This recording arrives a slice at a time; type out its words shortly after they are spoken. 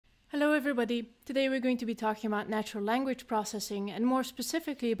Hello everybody. Today we're going to be talking about natural language processing and more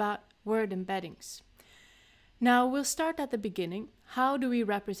specifically about word embeddings. Now we'll start at the beginning. How do we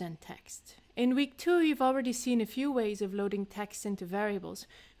represent text? In week 2 you've already seen a few ways of loading text into variables.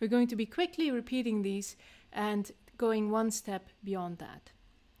 We're going to be quickly repeating these and going one step beyond that.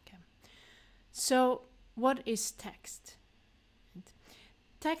 Okay. So what is text?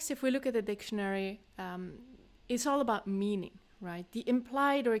 Text, if we look at the dictionary, it's all about meaning. Right? The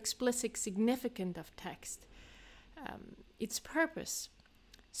implied or explicit significance of text, its purpose.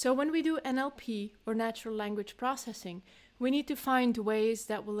 So when we do NLP or natural language processing, we need to find ways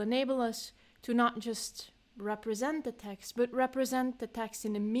that will enable us to not just represent the text, but represent the text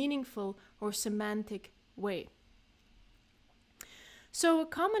in a meaningful or semantic way. So a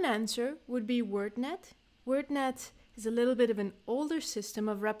common answer would be WordNet. WordNet is a little bit of an older system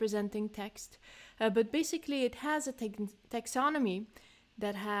of representing text, but basically it has a taxonomy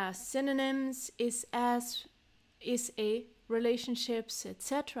that has synonyms, is as, is a, relationships,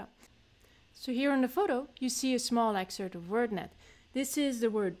 etc. So here in the photo you see a small excerpt of WordNet. This is the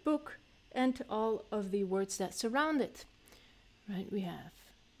word book and all of the words that surround it. Right, we have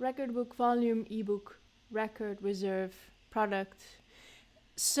record book, volume, ebook, record, reserve, product.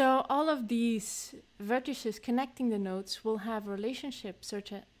 So all of these vertices connecting the nodes will have relationships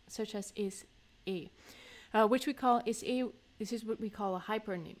such as is a, which we call is a. This is what we call a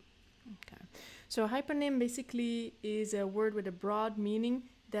hypernym. Okay. So a hypernym basically is a word with a broad meaning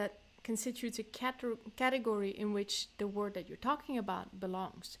that constitutes a category in which the word that you're talking about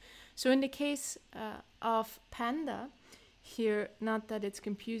belongs. So in the case of panda, here, not that it's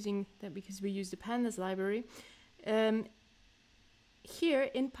confusing that because we use the pandas library, here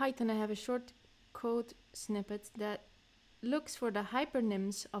in Python I have a short code snippet that looks for the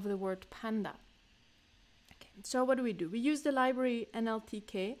hypernyms of the word panda. Okay, so what do? We use the library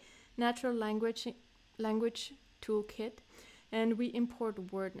NLTK, Natural Language Toolkit, and we import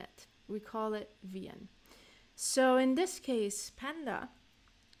WordNet. We call it VN. So in this case, panda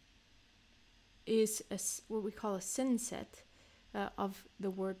is what we call a syn set of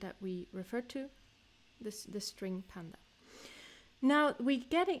the word that we refer to, the string panda. Now we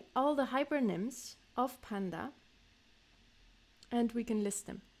get all the hypernyms of panda and we can list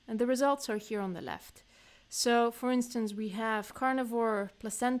them. And the results are here on the left. So for instance, we have carnivore,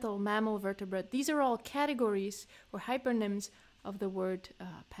 placental, mammal, vertebrate. These are all categories or hypernyms of the word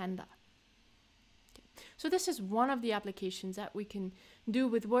panda. Okay. So this is one of the applications that we can do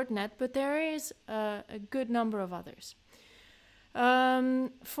with WordNet, but there is a good number of others.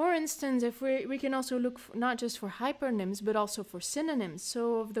 For instance, if we can also look for not just for hypernyms, but also for synonyms.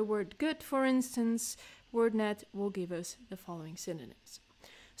 So of the word good, for instance, WordNet will give us the following synonyms.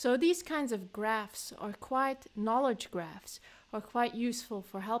 So these kinds of graphs are knowledge graphs are quite useful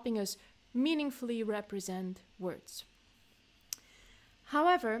for helping us meaningfully represent words.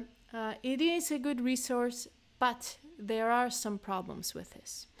 However, it is a good resource, but there are some problems with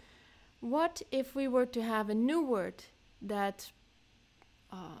this. What if we were to have a new word that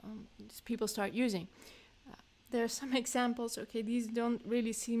people start using? There are some examples. Okay, these don't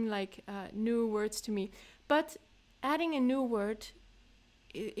really seem like new words to me, but adding a new word,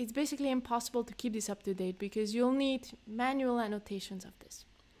 it's basically impossible to keep this up to date because you'll need manual annotations of this.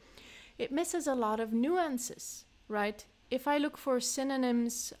 It misses a lot of nuances, right? If I look for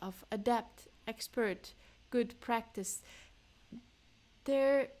synonyms of adept, expert, good, practice,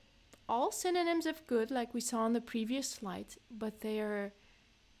 they're all synonyms of good, like we saw on the previous slide, but they are,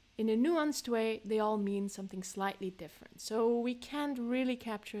 in a nuanced way, they all mean something slightly different. So we can't really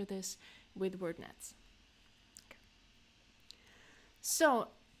capture this with WordNets. Okay. So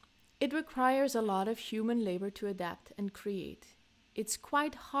it requires a lot of human labor to adapt and create. It's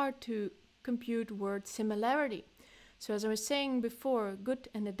quite hard to compute word similarity. So as I was saying before, good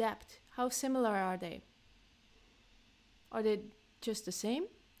and adept, how similar are they? Are they just the same?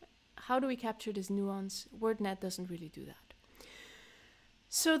 How do we capture this nuance? WordNet doesn't really do that.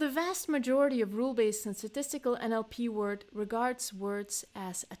 So the vast majority of rule-based and statistical NLP regards words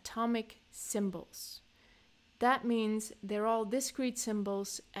as atomic symbols. That means they're all discrete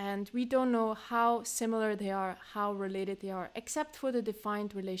symbols and we don't know how similar they are, how related they are, except for the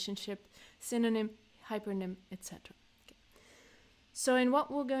defined relationship, synonym, hypernym, etc. Okay. So in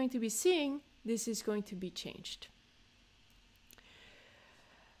what we're going to be seeing, this is going to be changed.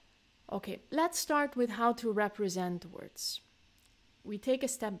 Okay, let's start with how to represent words. We take a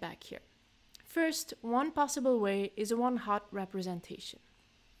step back here. First, one possible way is a one-hot representation.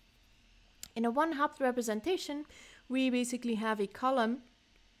 In a one-hot representation, we basically have a column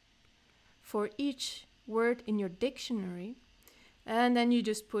for each word in your dictionary and then you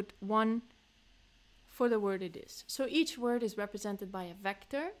just put 1 for the word it is. So each word is represented by a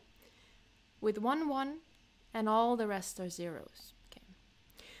vector with 1, 1, and all the rest are zeros. Okay.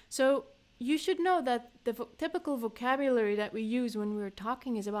 So you should know that the typical vocabulary that we use when we're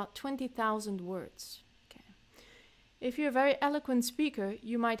talking is about 20,000 words. Okay. If you're a very eloquent speaker,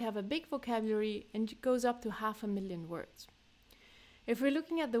 you might have a big vocabulary and it goes up to 500,000 words. If we're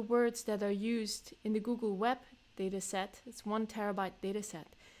looking at the words that are used in the Google Web dataset, it's 1 terabyte dataset,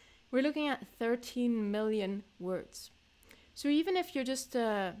 we're looking at 13 million words. So even if you're just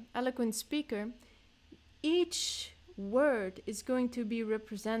an eloquent speaker, each word is going to be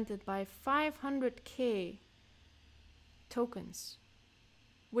represented by 500k tokens,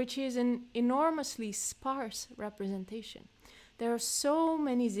 which is an enormously sparse representation. There are so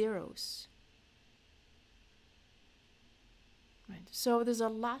many zeros. Right. So there's a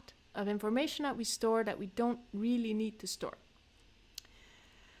lot of information that we store that we don't really need to store.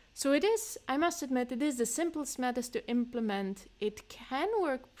 So it is, I must admit, it is the simplest method to implement. It can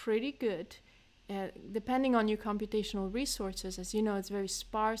work pretty good, depending on your computational resources. As you know, it's very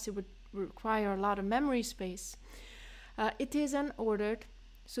sparse. It would require a lot of memory space. It is unordered,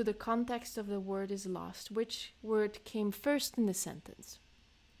 so the context of the word is lost. Which word came first in the sentence?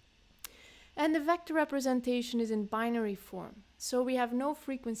 And the vector representation is in binary form. So we have no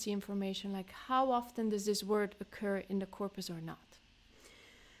frequency information, like how often does this word occur in the corpus or not.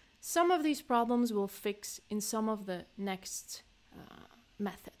 Some of these problems we'll fix in some of the next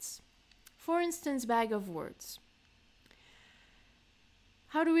methods. For instance, bag of words.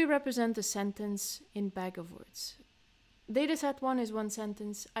 How do we represent a sentence in bag of words? Dataset 1 is 1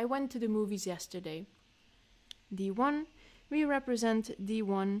 sentence. I went to the movies yesterday. D1, we represent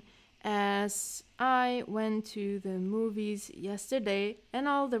D1 as I went to the movies yesterday, and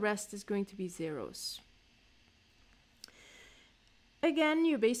all the rest is going to be zeros. Again,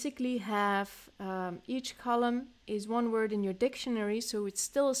 you basically have each column is 1 word in your dictionary, so it's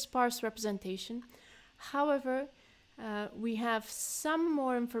still a sparse representation. However, we have some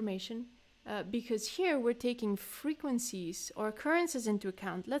more information because here we're taking frequencies or occurrences into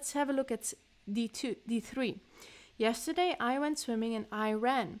account. Let's have a look at D3. Yesterday I went swimming and I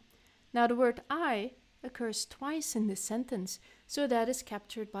ran. Now the word I occurs twice in this sentence, so that is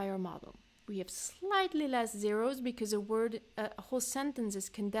captured by our model. We have slightly less zeros because a whole sentence is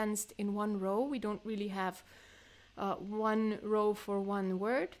condensed in 1 row. We don't really have 1 row for 1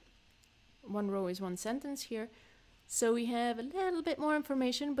 word. 1 row is 1 sentence here. So we have a little bit more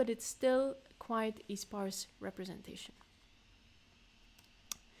information, but it's still quite a sparse representation.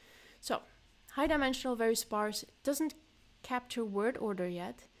 So, high dimensional, very sparse. It doesn't capture word order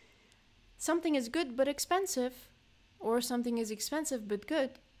yet. Something is good but expensive, or something is expensive but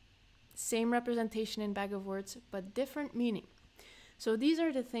good. Same representation in bag of words, but different meaning. So these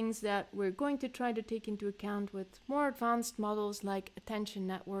are the things that we're going to try to take into account with more advanced models like attention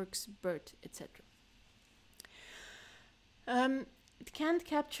networks, BERT, etc. It can't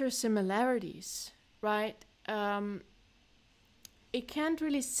capture similarities, right? It can't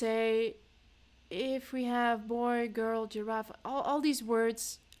really say if we have boy, girl, giraffe, all these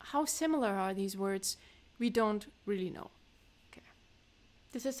words, how similar are these words? We don't really know.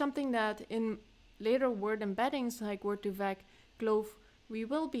 This is something that in later word embeddings like Word2vec, GloVe, we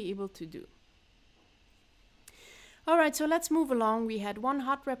will be able to do. Alright, so let's move along. We had 1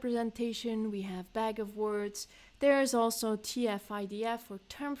 hot representation, we have bag of words. There is also TF-IDF or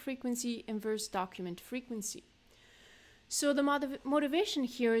term frequency inverse document frequency. So the motivation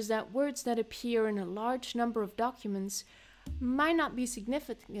here is that words that appear in a large number of documents might not be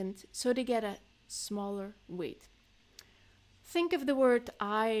significant, so they get a smaller weight. Think of the word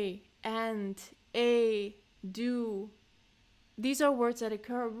I, and, a, do. These are words that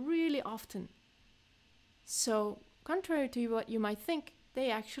occur really often. So, contrary to what you might think,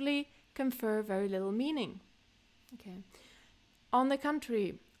 they actually confer very little meaning. Okay. On the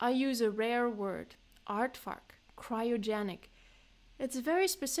contrary, I use a rare word, aardvark, cryogenic. It's very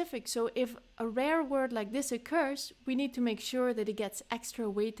specific, so if a rare word like this occurs, we need to make sure that it gets extra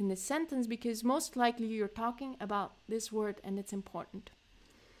weight in the sentence because most likely you're talking about this word and it's important.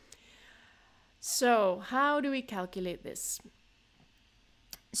 So, how do we calculate this?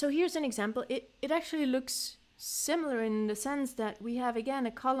 So here's an example. It actually looks similar in the sense that we have again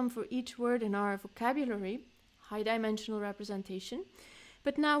a column for each word in our vocabulary, high dimensional representation,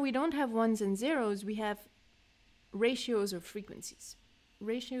 but now we don't have 1s and 0s, we have ratios of frequencies.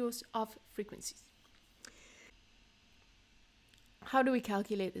 Ratios of frequencies. How do we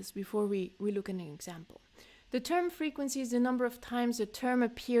calculate this before we look at an example? The term frequency is the number of times the term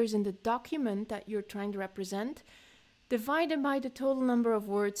appears in the document that you're trying to represent. divided by the total number of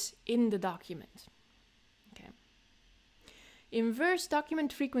words in the document. Okay. Inverse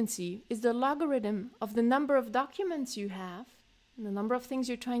document frequency is the logarithm of the number of documents you have, and the number of things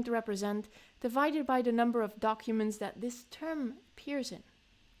you're trying to represent, divided by the number of documents that this term appears in.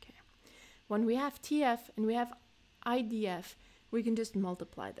 Okay. When we have TF and we have IDF, we can just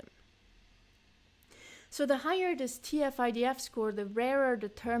multiply them. So the higher this TF-IDF score, the rarer the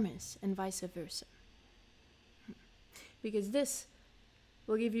term is, and vice versa. Because this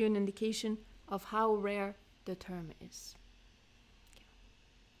will give you an indication of how rare the term is. Okay.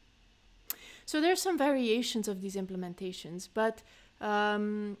 So there's some variations of these implementations, but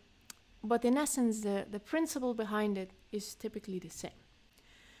in essence, the principle behind it is typically the same.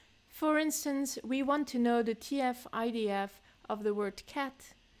 For instance, we want to know the TF-IDF of the word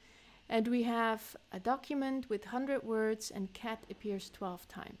cat, and we have a document with 100 words and cat appears 12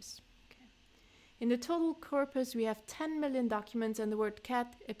 times. Okay. In the total corpus, we have 10 million documents and the word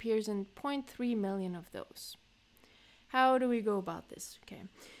cat appears in 0.3 million of those. How do we go about this? Okay.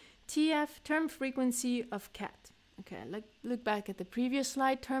 TF, term frequency of cat. Okay, look back at the previous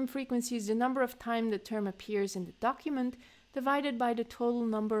slide. Term frequency is the number of times the term appears in the document divided by the total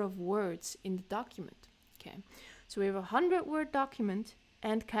number of words in the document. Okay, so we have a 100-word document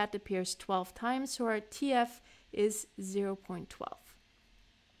and cat appears 12 times, so our TF is 0.12.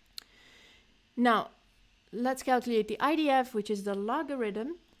 Now, let's calculate the IDF, which is the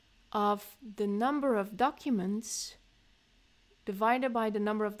logarithm of the number of documents divided by the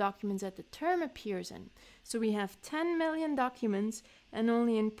number of documents that the term appears in. So we have 10 million documents and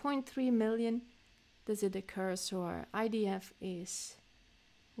only in 0.3 million does it occur, so our IDF is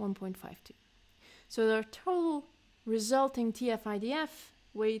 1.52. So our total resulting TF-IDF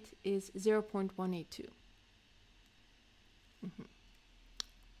weight is 0.182.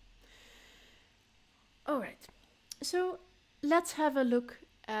 All right, so let's have a look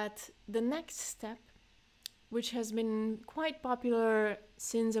at the next step, which has been quite popular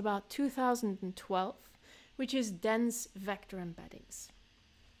since about 2012, which is dense vector embeddings.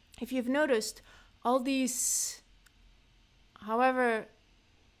 If you've noticed, all these, however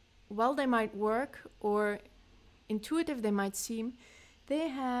well they might work or intuitive they might seem, they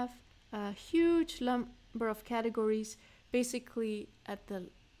have a huge number of categories, basically at the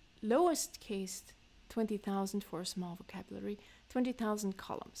lowest case, 20,000 for a small vocabulary, 20,000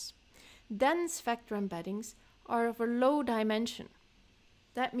 columns. Dense vector embeddings are of a low dimension.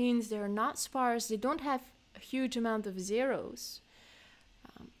 That means they're not sparse, they don't have a huge amount of zeros,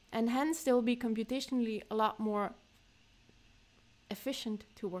 and hence they'll be computationally a lot more efficient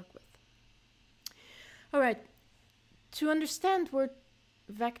to work with. All right, to understand word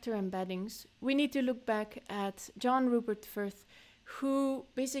vector embeddings, we need to look back at John Rupert Firth, who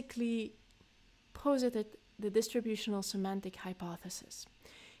basically posited the distributional semantic hypothesis.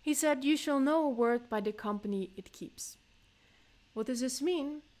 He said, "You shall know a word by the company it keeps." What does this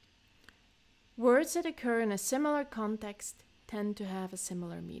mean? Words that occur in a similar context tend to have a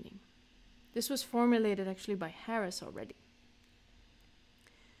similar meaning. This was formulated actually by Harris already.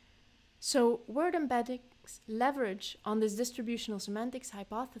 So word embeddings leverage on this distributional semantics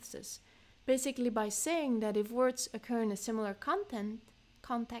hypothesis, basically by saying that if words occur in a similar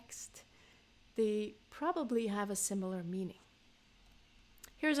context, they probably have a similar meaning.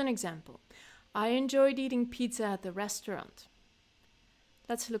 Here's an example. I enjoyed eating pizza at the restaurant.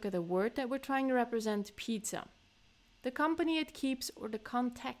 Let's look at a word that we're trying to represent, pizza. The company it keeps, or the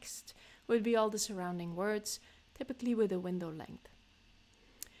context, would be all the surrounding words, typically with a window length.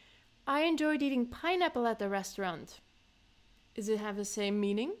 I enjoyed eating pineapple at the restaurant. Does it have the same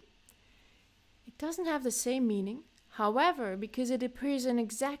meaning? It doesn't have the same meaning. However, because it appears in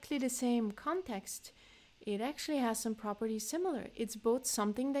exactly the same context, it actually has some properties similar. It's both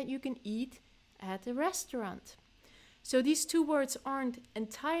something that you can eat at a restaurant. So these two words aren't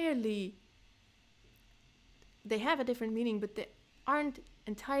entirely, they have a different meaning, but they aren't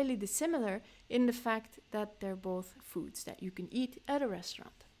entirely dissimilar in the fact that they're both foods that you can eat at a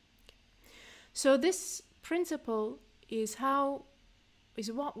restaurant. Okay. So this principle is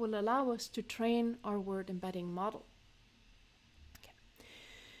what will allow us to train our word embedding model. Okay.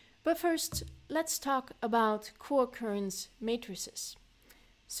 But first, let's talk about co-occurrence matrices.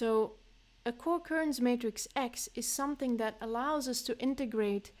 So a co-occurrence matrix X is something that allows us to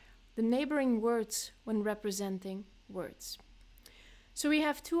integrate the neighboring words when representing words. So we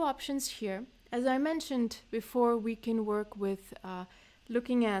have two options here. As I mentioned before, we can work with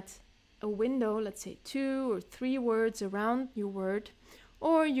looking at a window, let's say 2 or 3 words around your word,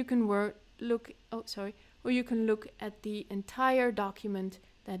 or you can look at the entire document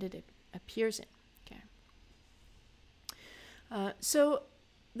that it appears in. Okay. So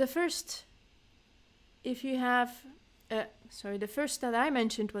the first, if you have, the first that I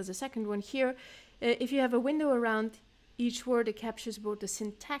mentioned was the second one here. If you have a window around each word, it captures both the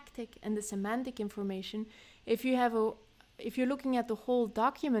syntactic and the semantic information. If you're looking at the whole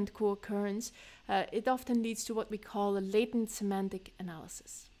document co-occurrence, it often leads to what we call a latent semantic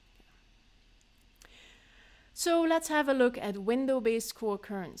analysis. So let's have a look at window-based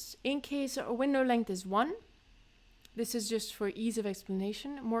co-occurrence. In case our window length is 1, this is just for ease of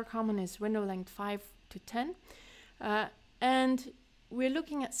explanation. More common is window length 5 to 10. And we're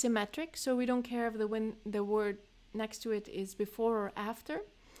looking at symmetric, so we don't care if the word next to it is before or after.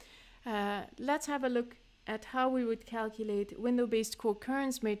 Let's have a look at how we would calculate window-based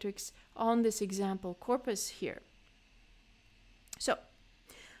co-occurrence matrix on this example corpus here. So,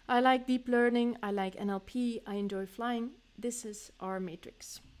 I like deep learning, I like NLP, I enjoy flying. This is our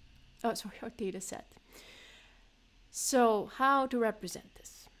matrix. Our data set. So, how to represent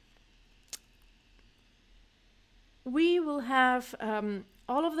this? We will have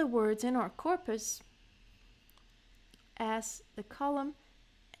all of the words in our corpus as the column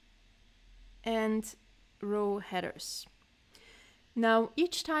and row headers. Now,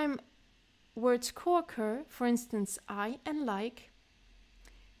 each time words co-occur, for instance, I and like,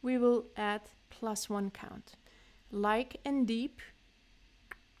 we will add +1 count. Like and deep,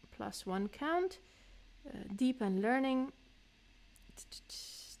 +1 count. Deep and learning,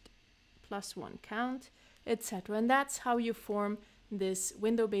 +1 count, etc. And that's how you form this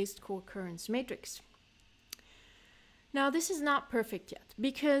window-based co-occurrence matrix. Now, this is not perfect yet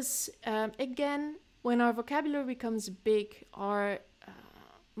because, again, when our vocabulary becomes big, our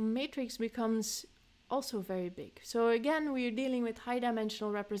matrix becomes also very big. So again, we are dealing with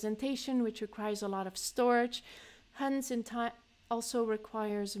high-dimensional representation, which requires a lot of storage, hence in time also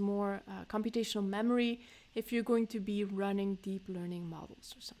requires more computational memory if you're going to be running deep learning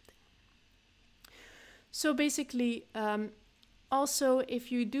models or something. So basically, also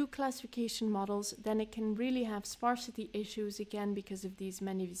if you do classification models, then it can really have sparsity issues again because of these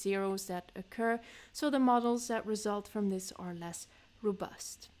many zeros that occur. So the models that result from this are less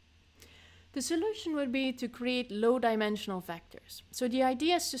robust. The solution would be to create low-dimensional vectors. So the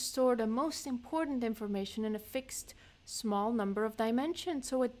idea is to store the most important information in a fixed small number of dimensions,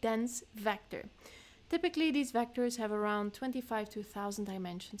 so a dense vector. Typically, these vectors have around 25 to 1,000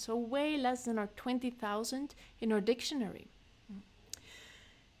 dimensions, so way less than our 20,000 in our dictionary.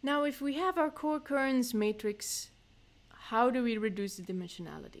 Now, if we have our co-occurrence matrix, how do we reduce the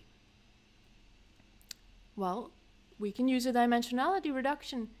dimensionality? Well, we can use a dimensionality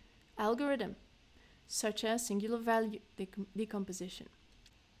reduction algorithm, such as singular value decomposition.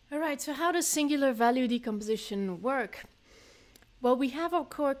 All right, so how does singular value decomposition work? Well, we have our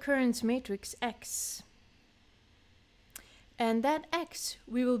co-occurrence matrix X. And that X,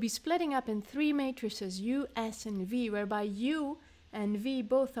 we will be splitting up in 3 matrices, U, S, and V, whereby U and V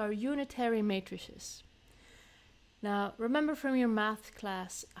both are unitary matrices. Now, remember from your math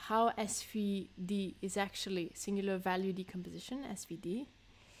class how SVD is actually, singular value decomposition, SVD,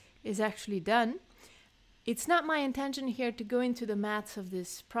 is actually done. It's not my intention here to go into the maths of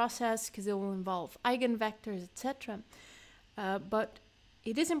this process because it will involve eigenvectors, etc. But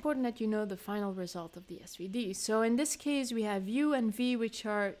it is important that you know the final result of the SVD. So in this case, we have U and V, which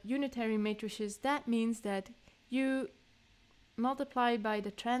are unitary matrices. That means that U multiplied by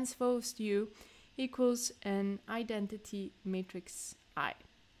the transposed U equals an identity matrix I.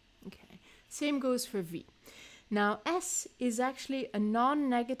 Okay. Same goes for V. Now, S is actually a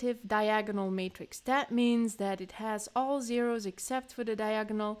non-negative diagonal matrix. That means that it has all zeros except for the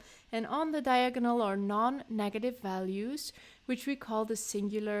diagonal, and on the diagonal are non-negative values, which we call the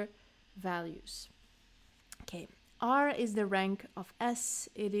singular values. Okay, R is the rank of S.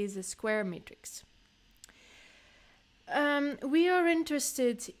 It is a square matrix. We are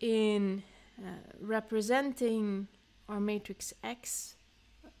interested in representing our matrix X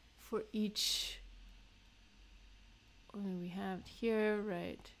for each we have it here,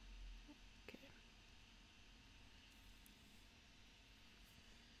 right? Okay.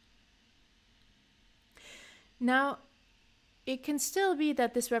 Now, it can still be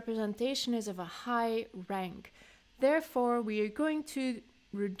that this representation is of a high rank. Therefore, we are going to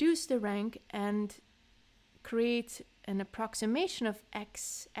reduce the rank and create an approximation of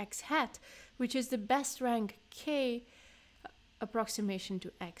X hat, which is the best rank K approximation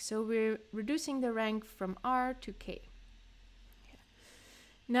to X. So we're reducing the rank from R to K.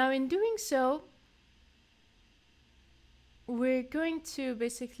 Now, in doing so, we're going to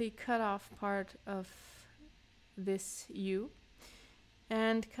basically cut off part of this U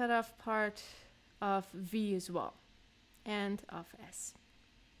and cut off part of V as well. and of S.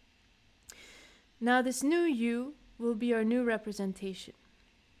 Now this new U will be our new representation.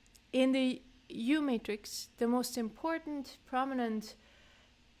 In the U matrix, the most important prominent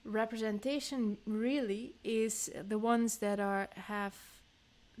representation really is the ones that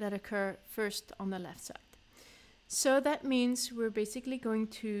occur first on the left side. So that means we're basically going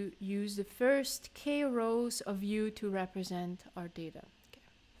to use the first k rows of U to represent our data. Okay.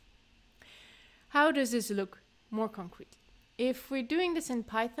 How does this look more concretely? If we're doing this in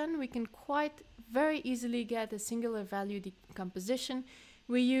Python, we can quite very easily get a singular value decomposition.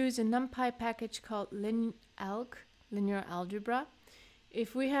 We use a NumPy package called linalg, linear algebra.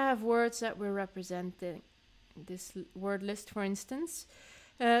 If we have words that we're representing, this word list for instance,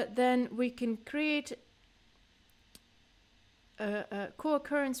 then we can create a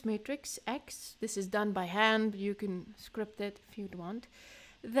co-occurrence matrix X. This is done by hand, you can script it if you'd want.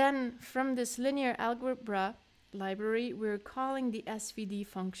 Then from this linear algebra library, we're calling the SVD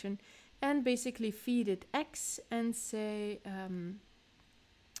function and basically feed it X and say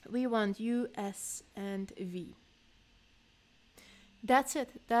we want U, S, and V. That's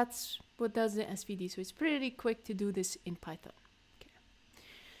it. That's what does the SVD. So it's pretty quick to do this in Python. Okay.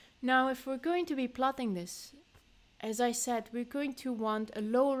 Now, if we're going to be plotting this, as I said, we're going to want a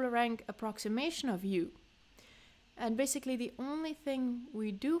lower rank approximation of U. And basically the only thing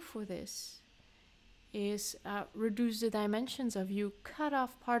we do for this is reduce the dimensions of U, cut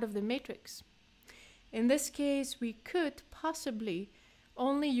off part of the matrix. In this case, we could possibly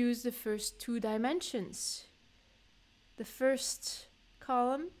only use the first two dimensions. The first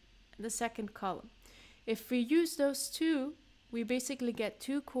column and the second column. If we use those two, we basically get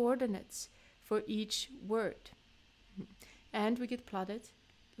two coordinates for each word. And we get plotted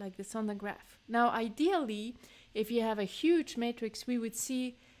like this on the graph. Now, ideally, if you have a huge matrix, we would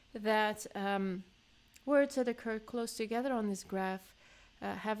see that words that occur close together on this graph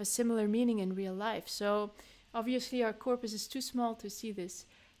have a similar meaning in real life. So obviously our corpus is too small to see this,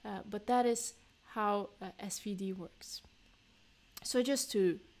 but that is how SVD works. So just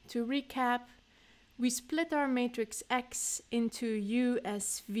to recap, we split our matrix X into U,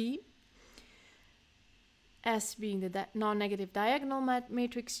 S, V. S being the non-negative diagonal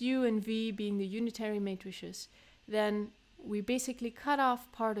matrix, U and V being the unitary matrices. Then we basically cut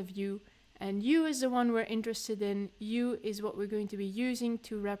off part of U, and U is the one we're interested in. U is what we're going to be using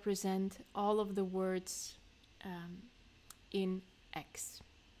to represent all of the words in X.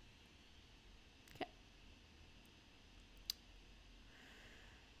 Okay.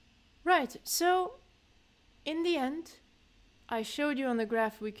 Right, so in the end, I showed you on the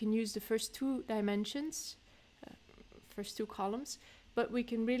graph we can use the first two dimensions, first two columns, but we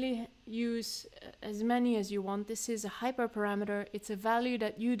can really use as many as you want. This is a hyperparameter. It's a value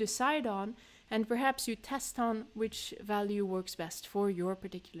that you decide on, and perhaps you test on which value works best for your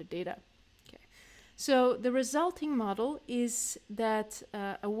particular data. Okay. So the resulting model is that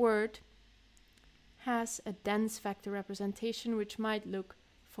a word has a dense vector representation, which might look,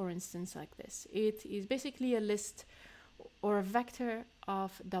 for instance, like this. It is basically a list or a vector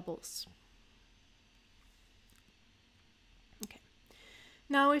of doubles.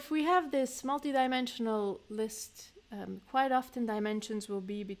 Now, if we have this multidimensional list, quite often dimensions will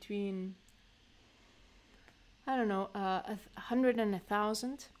be between, I don't know, 100 and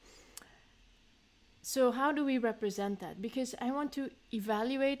 1,000. So how do we represent that? Because I want to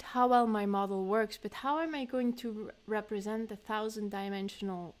evaluate how well my model works, but how am I going to represent a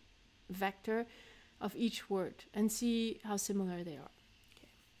 1,000-dimensional vector of each word and see how similar they are? Okay.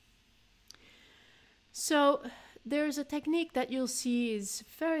 So there's a technique that you'll see is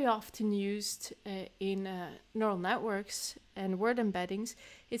very often used in neural networks and word embeddings.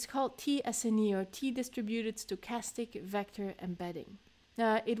 It's called T-SNE, or T-Distributed Stochastic Vector Embedding.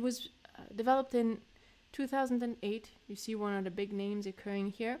 It was developed in 2008. You see one of the big names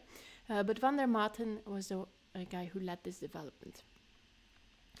occurring here. But Van der Maten was the guy who led this development.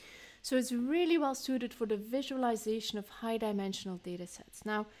 So it's really well suited for the visualization of high-dimensional data sets.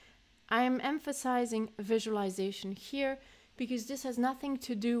 Now, I am emphasizing visualization here because this has nothing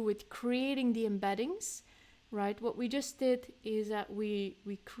to do with creating the embeddings, right? What we just did is that we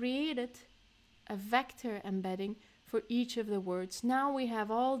created a vector embedding for each of the words. Now we have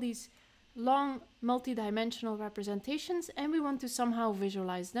all these long multi-dimensional representations and we want to somehow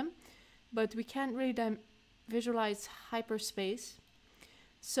visualize them, but we can't really visualize hyperspace.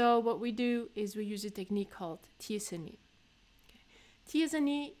 So what we do is we use a technique called T-SNE.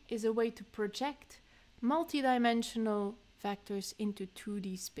 T-SNE is a way to project multi-dimensional vectors into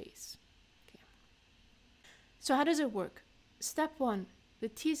 2D space. Okay. So how does it work? Step one, the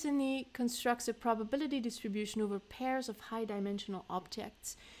TSNE constructs a probability distribution over pairs of high-dimensional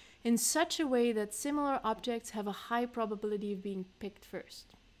objects in such a way that similar objects have a high probability of being picked first,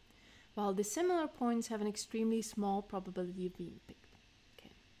 while dissimilar points have an extremely small probability of being picked.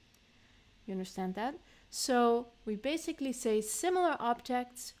 Okay, you understand that? So we basically say similar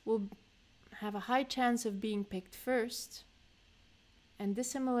objects will have a high chance of being picked first, and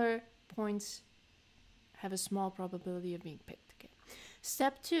dissimilar points have a small probability of being picked. Okay.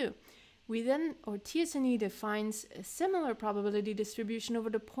 Step 2, TSNE defines a similar probability distribution over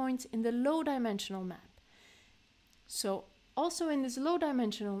the points in the low dimensional map. So also in this low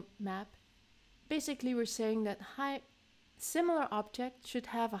dimensional map, basically we're saying that similar objects should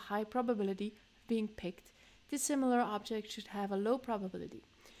have a high probability of being picked. Dissimilar objects should have a low probability.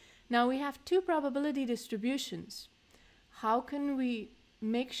 Now we have two probability distributions. How can we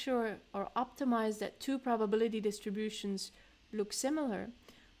make sure or optimize that two probability distributions look similar?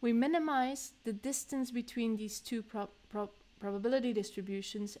 We minimize the distance between these two probability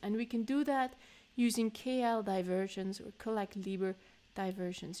distributions, and we can do that using KL divergence or Kolek-Lieber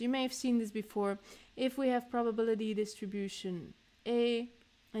divergence. You may have seen this before. If we have probability distribution A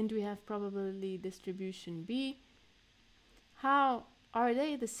and we have probability distribution B, how are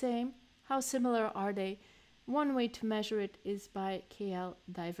they the same? How similar are they? One way to measure it is by KL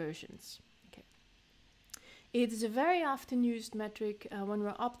divergence. Okay. It is a very often used metric when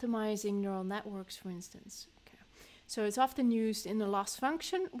we're optimizing neural networks, for instance. Okay. So it's often used in the loss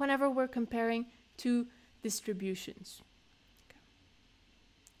function whenever we're comparing two distributions. Okay.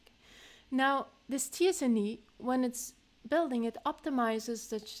 Okay. Now, this TSNE, when it's building, it optimizes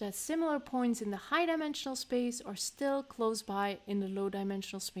such that similar points in the high dimensional space are still close by in the low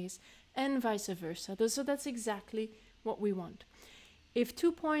dimensional space, and vice versa. So that's exactly what we want. If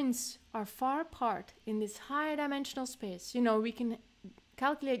two points are far apart in this high dimensional space, you know, we can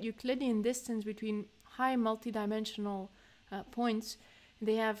calculate Euclidean distance between high multidimensional points.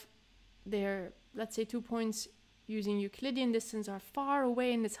 They have their, let's say, 2 points using Euclidean distance are far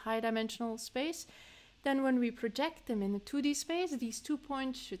away in this high dimensional space. Then when we project them in the 2D space, these 2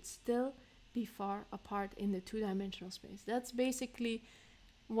 points should still be far apart in the 2-dimensional space. That's basically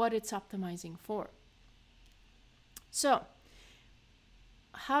what it's optimizing for. So,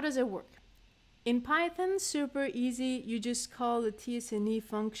 how does it work? In Python, super easy. You just call the TSNE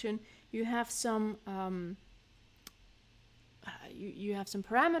function. You have some you have some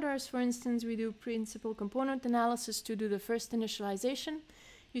parameters. For instance, we do principal component analysis to do the first initialization.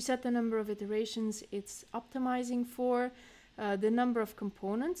 You set the number of iterations it's optimizing for, the number of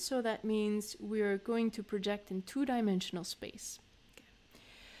components. So that means we're going to project in 2-dimensional space.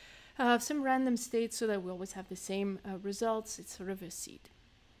 Some random states so that we always have the same results. It's sort of a seed.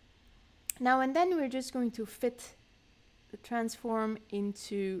 Now and then we're just going to fit the transform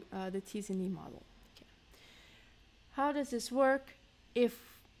into the TSNE model. Okay. How does this work?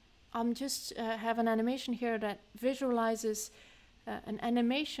 If I'm just have an animation here that visualizes an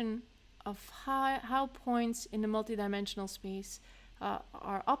animation of how points in the multidimensional space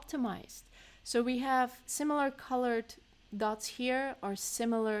are optimized. So we have similar colored dots here are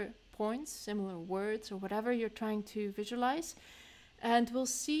similar points, similar words, or whatever you're trying to visualize. And we'll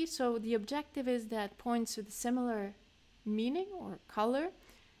see, so the objective is that points with similar meaning or color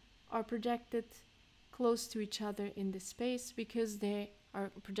are projected close to each other in this space because they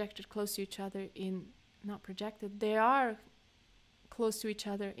are projected close to each other in, not projected, they are close to each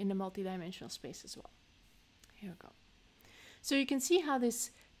other in the multidimensional space as well. Here we go. So you can see how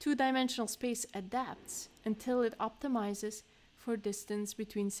this 2-dimensional space adapts until it optimizes for distance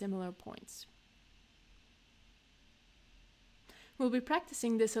between similar points. We'll be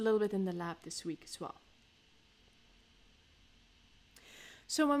practicing this a little bit in the lab this week as well.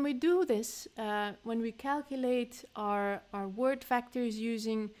 So when we do this, when we calculate our word vectors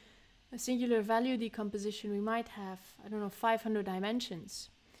using a singular value decomposition, we might have, I don't know, 500 dimensions.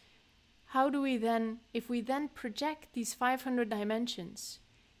 How do we then, if we then project these 500 dimensions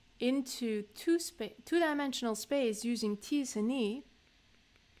into two-dimensional space using TSNE,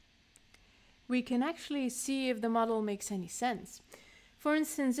 we can actually see if the model makes any sense. For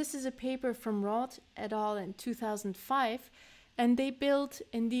instance, this is a paper from Roth et al. In 2005, and they built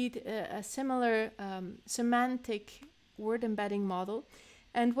indeed a similar semantic word embedding model.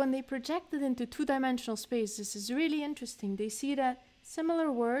 And when they project it into two-dimensional space, this is really interesting. They see that similar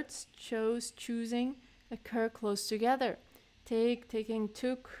words, choosing, occur close together. Take, taking,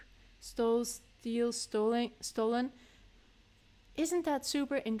 took, stole, steal, stolen. Isn't that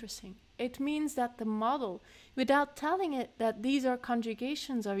super interesting? It means that the model, without telling it that these are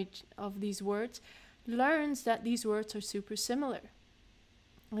conjugations of these words, learns that these words are super similar.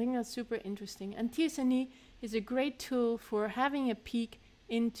 I think that's super interesting. And TSNE is a great tool for having a peek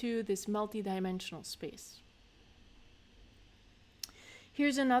into this multi-dimensional space.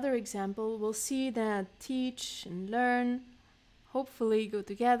 Here's another example. We'll see that teach and learn hopefully go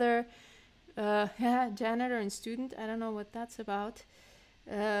together. Janitor and student, I don't know what that's about.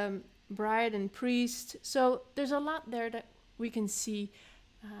 Bride and priest. So there's a lot there that we can see.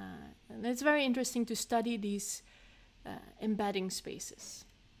 And it's very interesting to study these embedding spaces.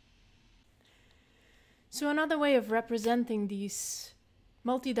 So another way of representing these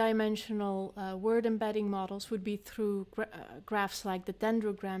multidimensional word embedding models would be through graphs like the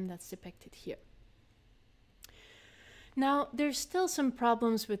dendrogram that's depicted here. Now, there's still some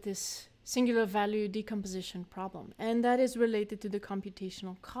problems with this singular value decomposition problem, and that is related to the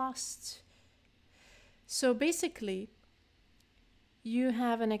computational costs. So basically, you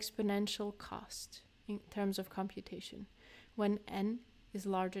have an exponential cost in terms of computation when n is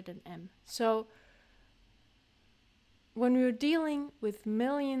larger than m. So when we're dealing with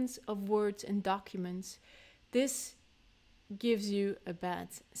millions of words and documents, this gives you a bad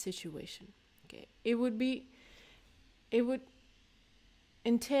situation. Okay, it would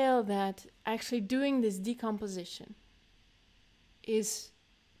entail that actually doing this decomposition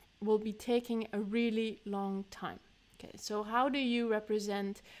will be taking a really long time. Okay, so how do you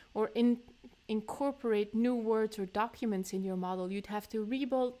represent or incorporate new words or documents in your model? You'd have to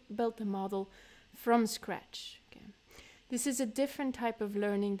rebuild the model from scratch. Okay. This is a different type of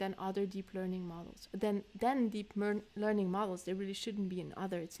learning than other deep learning models. Then deep learning models, they really shouldn't be in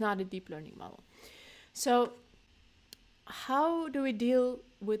other. It's not a deep learning model. So how do we deal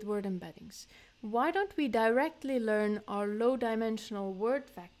with word embeddings? Why don't we directly learn our low-dimensional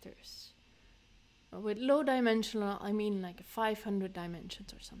word vectors? With low-dimensional, I mean like 500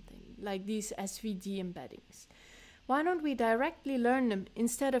 dimensions or something, like these SVD embeddings. Why don't we directly learn them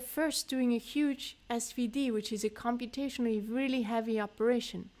instead of first doing a huge SVD, which is a computationally really heavy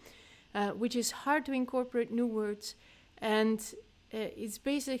operation, which is hard to incorporate new words, and it's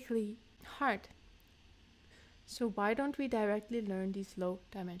basically hard. So why don't we directly learn these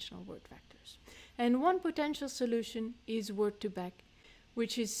low-dimensional word vectors? And one potential solution is Word2vec,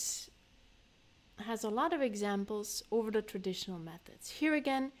 which has a lot of examples over the traditional methods. Here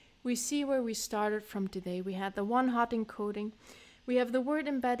again, we see where we started from today. We had the one-hot encoding. We have the word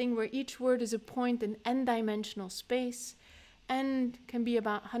embedding, where each word is a point in n-dimensional space. N can be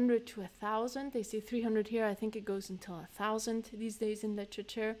about 100 to 1,000. They say 300 here. I think it goes until 1,000 these days in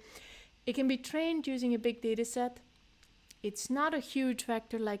literature. It can be trained using a big data set. It's not a huge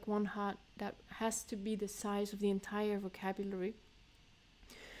vector like one-hot that has to be the size of the entire vocabulary.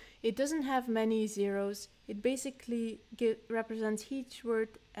 It doesn't have many zeros. It basically represents each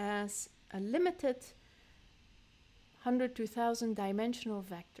word as a limited 100 to 1,000 dimensional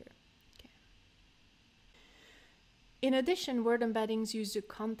vector. Okay. In addition, word embeddings use the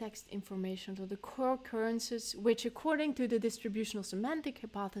context information, so the core occurrences, which according to the distributional semantic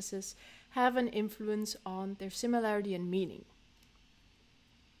hypothesis have an influence on their similarity and meaning.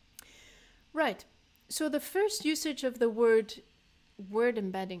 Right, so the first usage of the word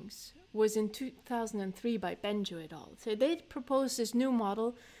embeddings was in 2003 by Benjo et al. So they proposed this new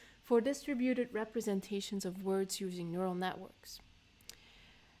model for distributed representations of words using neural networks.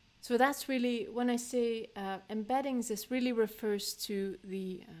 So that's really, when I say embeddings, this really refers to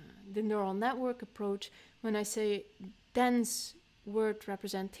the neural network approach. When I say dense word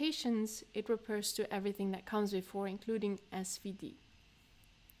representations, it refers to everything that comes before, including SVD.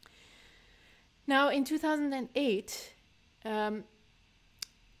 Now, in 2008,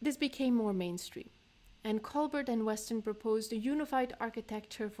 this became more mainstream, and Colbert and Weston proposed a unified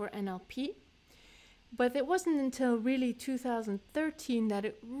architecture for NLP, but it wasn't until really 2013 that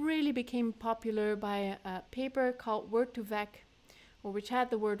it really became popular by a paper called Word2vec, or which had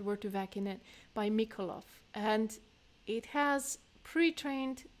the word Word2vec in it, by Mikolov. And it has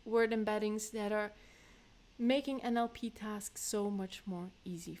pre-trained word embeddings that are making NLP tasks so much more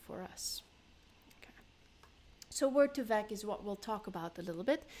easy for us. So Word2vec is what we'll talk about a little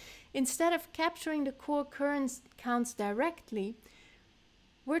bit. Instead of capturing the co-occurrence counts directly,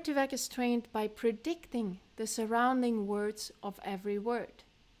 Word2vec is trained by predicting the surrounding words of every word.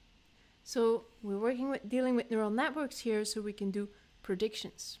 So we're dealing with neural networks here, so we can do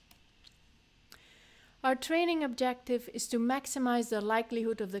predictions. Our training objective is to maximize the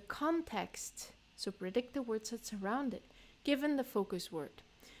likelihood of the context, so predict the words that surround it, given the focus word.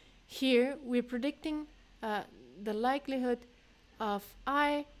 Here, we're predicting the likelihood of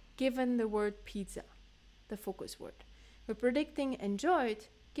I given the word pizza, the focus word. We're predicting enjoyed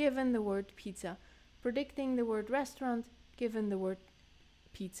given the word pizza, predicting the word restaurant given the word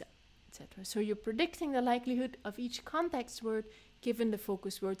pizza, etc. So you're predicting the likelihood of each context word given the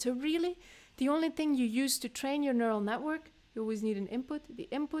focus word. So really, the only thing you use to train your neural network, you always need an input. The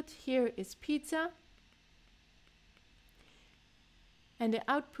input here is pizza, and the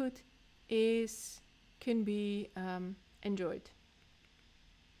output can be enjoyed.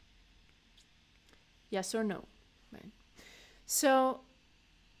 Yes or no, right? So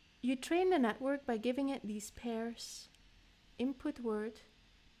you train the network by giving it these pairs: input word,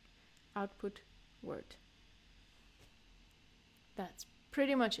 output word. That's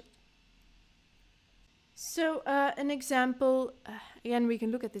pretty much it. So an example, again, we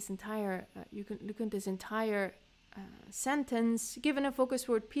can look at this entire, you can look at this entire sentence. Given a focus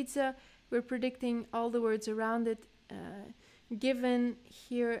word pizza, we're predicting all the words around it, given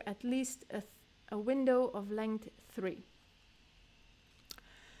here at least a window of length 3.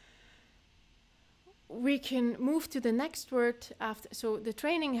 We can move to the next word after. So the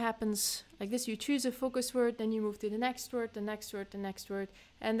training happens like this: you choose a focus word, then you move to the next word, the next word, the next word,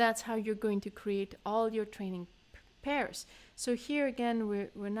 and that's how you're going to create all your training pairs. So here again,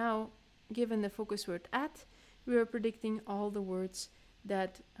 we're now given the focus word at. We are predicting all the words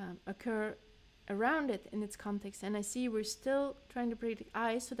that occur around it in its context. And I see we're still trying to predict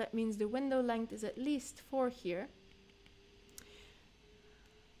I, so that means the window length is at least 4 here.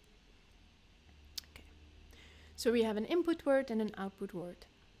 So we have an input word and an output word.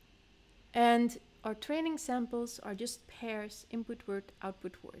 And our training samples are just pairs: input word,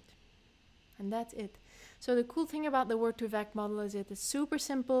 output word. And that's it. So the cool thing about the Word2vec model is it's a super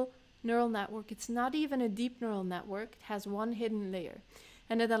simple neural network. It's not even a deep neural network. It has one hidden layer.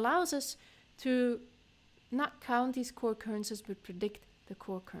 And it allows us to not count these core occurrences, but predict the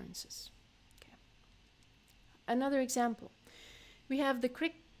core occurrences. Okay. Another example. We have the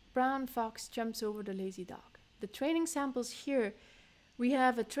quick brown fox jumps over the lazy dog. The training samples here, we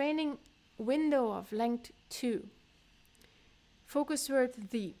have a training window of length 2. Focus word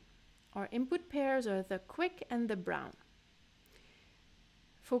the. Our input pairs are the quick and the brown.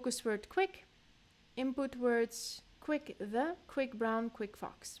 Focus word quick, input words quick the, quick brown, quick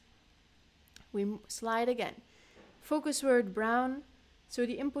fox. We slide again. Focus word brown, so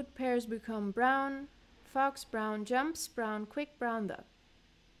the input pairs become brown, fox, brown, jumps, brown, quick, brown, the.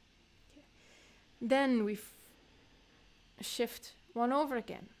 Okay. Then we shift one over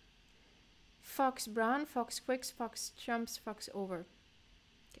again. Fox brown, fox quicks, fox jumps, fox over.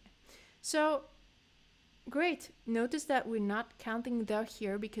 Okay. So great. Notice that we're not counting the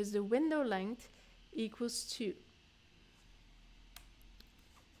here because the window length equals 2.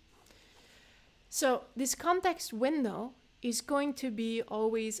 So this context window is going to be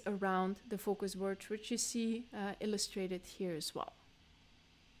always around the focus words, which you see illustrated here as well.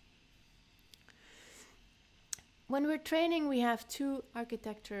 When we're training, we have 2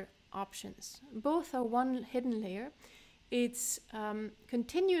 architecture options. Both are one hidden layer. It's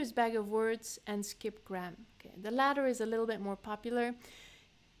continuous bag of words and skipgram. Okay. The latter is a little bit more popular.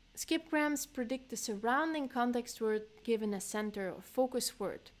 Skipgrams predict the surrounding context word given a center or focus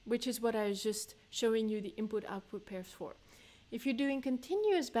word, which is what I was just showing you the input-output pairs for. If you're doing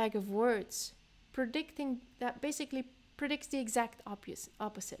continuous bag of words, predicting that basically predicts the exact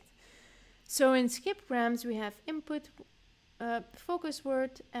opposite. So in skipgrams, we have input, focus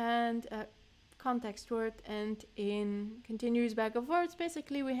word, and context word, and in continuous bag of words,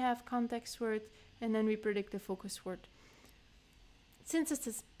 basically we have context word, and then we predict the focus word. Since it's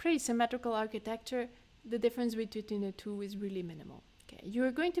a pretty symmetrical architecture, the difference between the two is really minimal. Okay,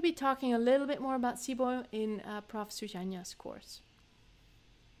 you're going to be talking a little bit more about SIBO in Prof. Sujanya's course.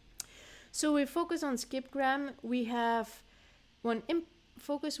 So we focus on skipgram. We have one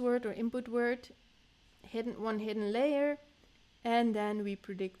focus word or input word, one hidden layer, and then we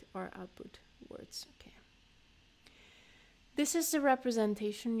predict our output words. Okay. This is the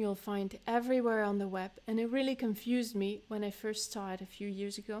representation you'll find everywhere on the web, and it really confused me when I first saw it a few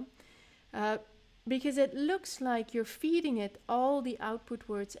years ago, because it looks like you're feeding it all the output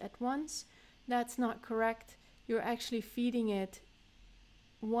words at once. That's not correct. You're actually feeding it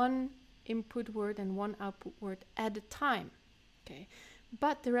one input word and one output word at a time. Okay.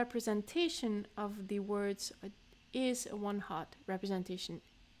 But the representation of the words is a one-hot representation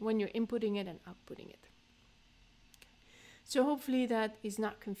when you're inputting it and outputting it. Okay. So hopefully that is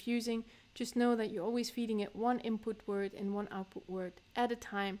not confusing. Just know that you're always feeding it one input word and one output word at a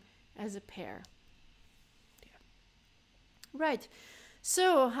time as a pair. Yeah. Right.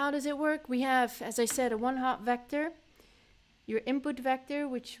 So how does it work? We have, as I said, a one-hot vector, your input vector,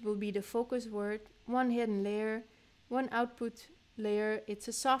 which will be the focus word, one hidden layer, one output layer. It's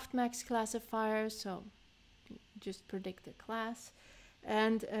a softmax classifier, so just predict the class.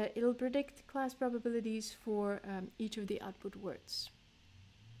 and it'll predict class probabilities for each of the output words.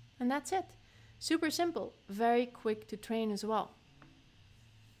 And that's it. Super simple, very quick to train as well.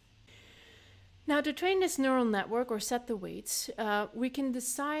 Now, to train this neural network or set the weights, we can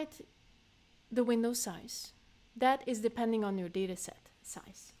decide the window size. That is depending on your dataset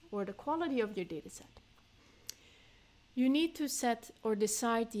size or the quality of your dataset. You need to set or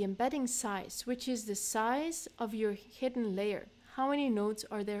decide the embedding size, which is the size of your hidden layer. How many nodes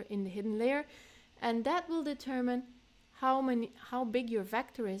are there in the hidden layer? And that will determine how big your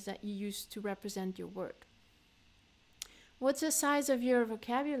vector is that you use to represent your word. What's the size of your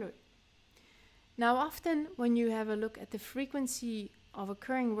vocabulary? Now, often when you have a look at the frequency of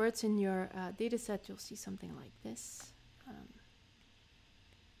occurring words in your dataset, you'll see something like this.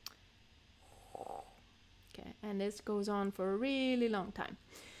 Okay, and this goes on for a really long time.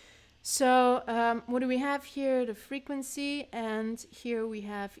 So what do we have here? The frequency, and here we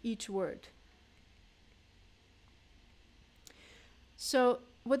have each word. So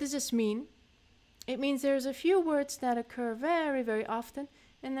what does this mean? It means there's a few words that occur very, very often,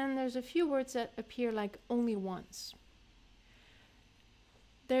 and then there's a few words that appear like only once.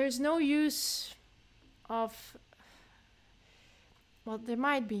 There's no use of, well, there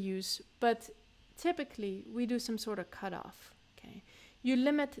might be use, but typically we do some sort of cutoff. Okay, you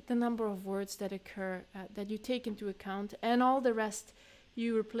limit the number of words that occur, that you take into account, and all the rest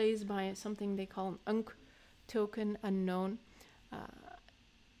you replace by something they call an UNC token, unknown,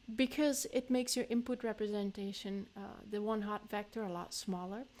 because it makes your input representation, the one hot vector, a lot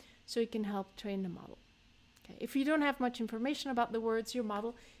smaller, so it can help train the model. Okay. If you don't have much information about the words, your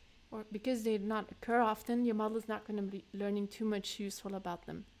model, or because they do not occur often, your model is not going to be learning too much useful about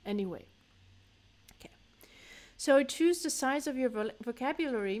them anyway. Okay. So choose the size of your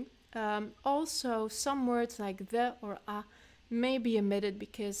vocabulary. Also, some words like the or a may be omitted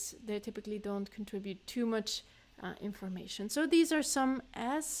because they typically don't contribute too much information. So these are some,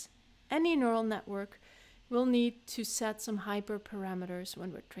 as any neural network will need to set some hyperparameters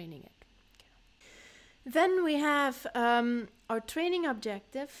when we're training it. Then we have our training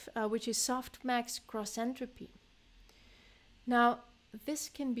objective, which is softmax cross entropy. Now, this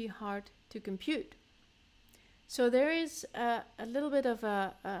can be hard to compute. So there is a little bit of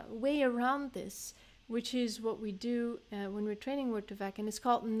a way around this, which is what we do when we're training Word2vec, and it's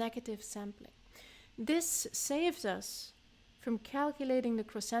called negative sampling. This saves us from calculating the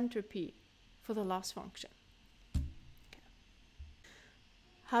cross entropy for the loss function. Okay.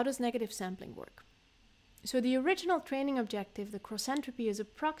 How does negative sampling work? So the original training objective, the cross entropy, is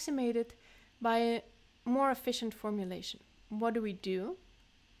approximated by a more efficient formulation. What do?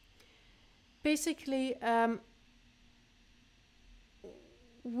 Basically,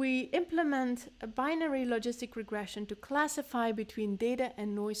 we implement a binary logistic regression to classify between data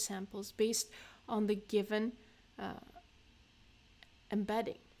and noise samples based on the given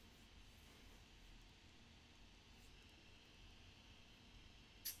embedding.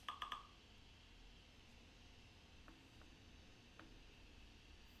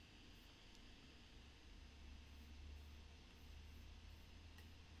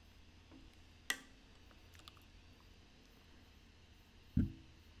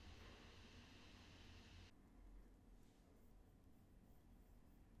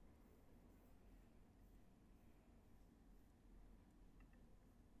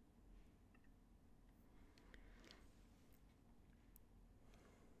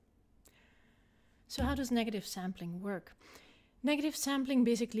 So how does negative sampling work? Negative sampling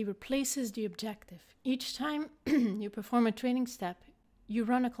basically replaces the objective. Each time you perform a training step, you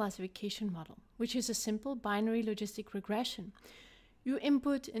run a classification model, which is a simple binary logistic regression. You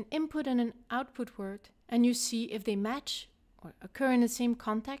input an input and an output word, and you see if they match or occur in the same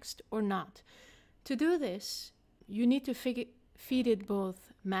context or not. To do this, you need to feed it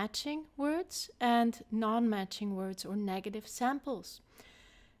both matching words and non-matching words or negative samples.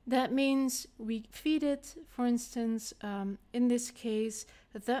 That means we feed it, for instance, in this case,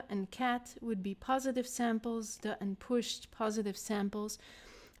 the and cat would be positive samples, the and pushed positive samples,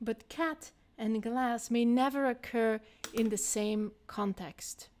 but cat and glass may never occur in the same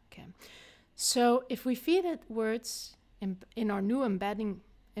context. Okay. So if we feed it words in our new embedding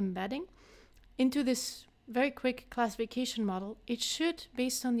into this very quick classification model, it should,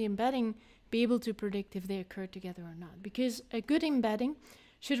 based on the embedding, be able to predict if they occur together or not, because a good embedding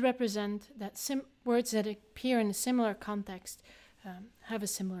should represent that words that appear in a similar context have a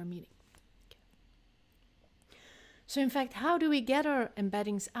similar meaning. Okay. So in fact, how do we get our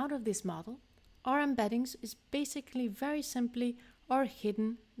embeddings out of this model? Our embeddings is basically very simply our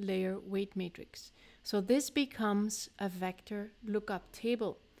hidden layer weight matrix. So this becomes a vector lookup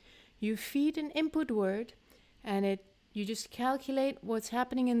table. You feed an input word, and you just calculate what's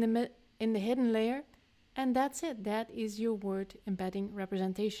happening in the hidden layer, and that's it. That is your word embedding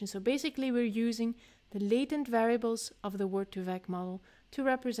representation. So basically we're using the latent variables of the Word2vec model to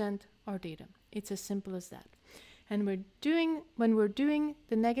represent our data. It's as simple as that. And when we're doing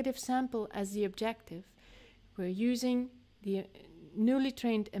the negative sample as the objective, we're using the newly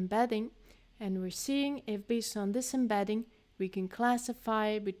trained embedding, and we're seeing if based on this embedding we can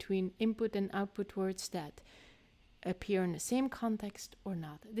classify between input and output words that appear in the same context or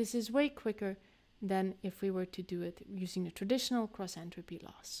not. This is way quicker than if we were to do it using the traditional cross-entropy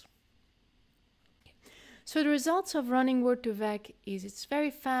loss. Okay. So the results of running Word2vec is it's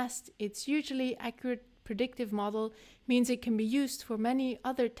very fast, it's usually accurate predictive model, means it can be used for many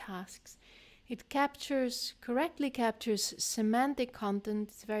other tasks. It correctly captures semantic content.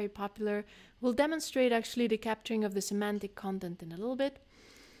 It's very popular. We'll demonstrate actually the capturing of the semantic content in a little bit.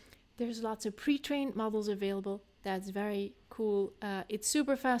 There's lots of pre-trained models available. That's very cool. It's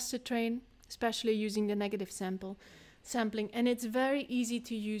super fast to train, especially using the negative sampling, and it's very easy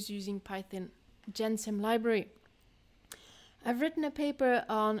to use using Python GenSim library. I've written a paper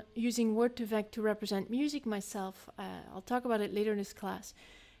on using Word2vec to represent music myself. I'll talk about it later in this class.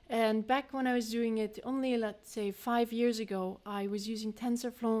 And back when I was doing it only, let's say, 5 years ago, I was using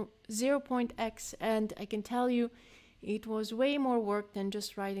TensorFlow 0.x, and I can tell you it was way more work than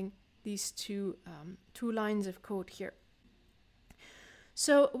just writing these two lines of code here.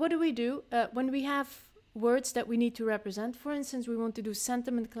 So what do? When we have words that we need to represent, for instance, we want to do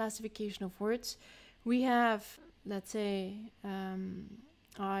sentiment classification of words, we have, let's say,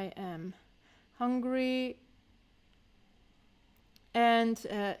 I am hungry, and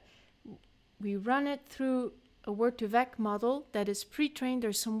we run it through a Word2vec model that is pre-trained.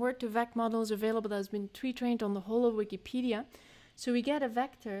 There's some Word2vec models available that has been pre-trained on the whole of Wikipedia. So we get a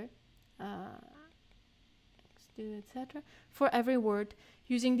vector, etc., for every word.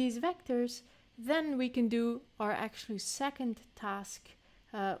 Using these vectors, then we can do our actually second task,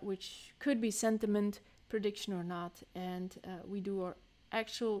 which could be sentiment prediction or not, and we do our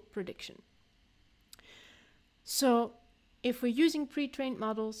actual prediction. So if we're using pre-trained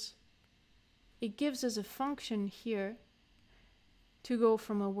models, it gives us a function here to go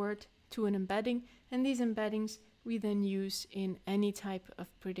from a word to an embedding, and these embeddings we then use in any type of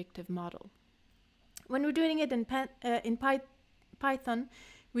predictive model. When we're doing it in Python,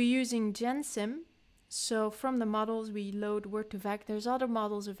 we're using GenSim. So from the models we load Word2vec. There's other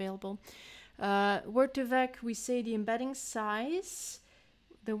models available. Word2vec, we say the embedding size,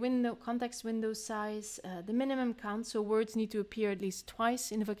 the context window size, the minimum count, so words need to appear at least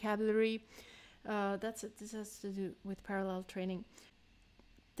twice in the vocabulary. This has to do with parallel training.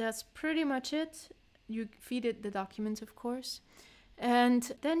 That's pretty much it. You feed it the documents, of course,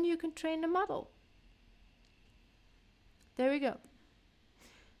 and then you can train the model. There we go.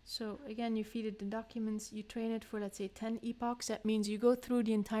 So again, you feed it the documents, you train it for, let's say, 10 epochs. That means you go through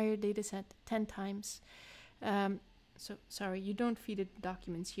the entire data set 10 times. So sorry, you don't feed it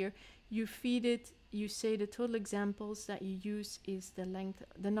documents here. You feed it, you say the total examples that you use is the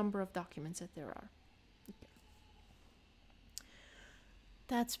number of documents that there are. Okay.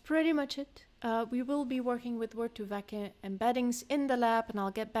 That's pretty much it. We will be working with Word2vec embeddings in the lab, and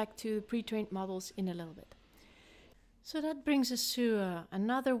I'll get back to pre-trained models in a little bit. So that brings us to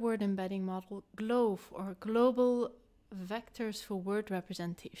another word embedding model, GloVe, or Global Vectors for Word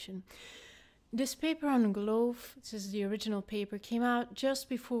Representation. This paper on GloVe, this is the original paper, came out just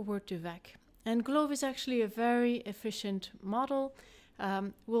before Word2vec. And GloVe is actually a very efficient model.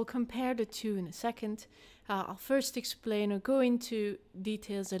 We'll compare the two in a second. I'll first explain or go into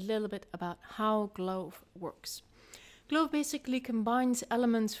details a little bit about how GloVe works. GloVe basically combines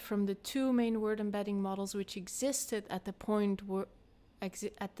elements from the two main word embedding models which existed at the point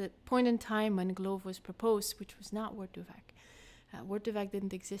in time when GloVe was proposed, which was not Word2vec. Word2vec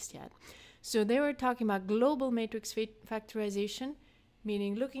didn't exist yet. So they were talking about global matrix factorization,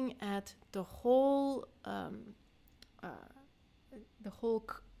 meaning looking at the whole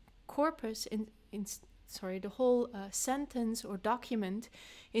corpus the whole sentence or document,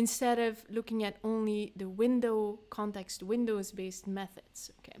 instead of looking at only the windows-based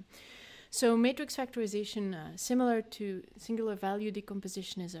methods. Okay, so matrix factorization, similar to singular value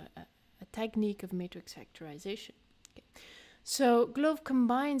decomposition, is a technique of matrix factorization. Okay. So GloVe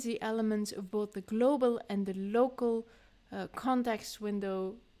combines the elements of both the global and the local context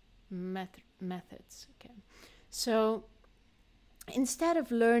window methods. Okay, so instead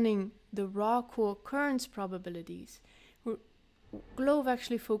of learning the raw co-occurrence probabilities, GloVe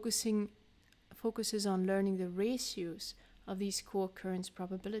actually focuses on learning the ratios of these co-occurrence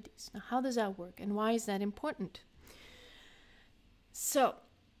probabilities. Now, how does that work and why is that important? So,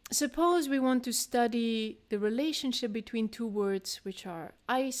 suppose we want to study the relationship between two words which are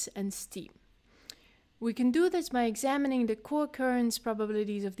ice and steam. We can do this by examining the co-occurrence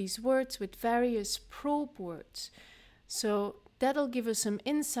probabilities of these words with various probe words. So that'll give us some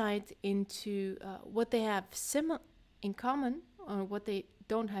insight into what they have in common or what they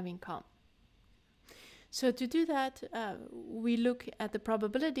don't have in common. So to do that, we look at the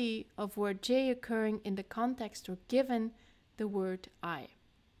probability of word J occurring in the context or given the word I.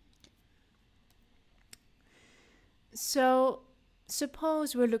 So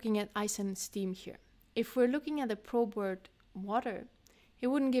suppose we're looking at ice and steam here. If we're looking at the probe word water, it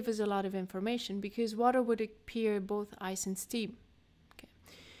wouldn't give us a lot of information because water would appear both ice and steam. Okay.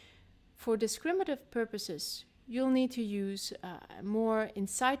 For discriminative purposes, you'll need to use a more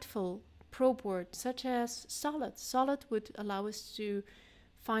insightful probe word such as solid. Solid would allow us to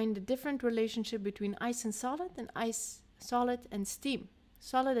find a different relationship between ice and solid and steam.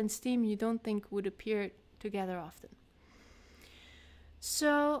 Solid and steam you don't think would appear together often.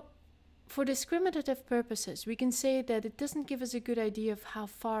 So for discriminative purposes, we can say that it doesn't give us a good idea of how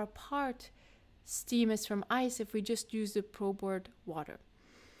far apart steam is from ice if we just use the probe word water.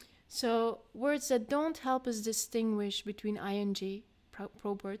 So words that don't help us distinguish between I and J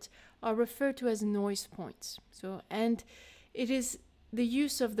probe words are referred to as noise points. And it is the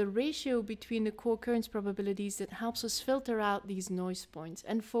use of the ratio between the co-occurrence probabilities that helps us filter out these noise points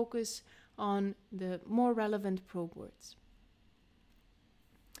and focus on the more relevant probe words.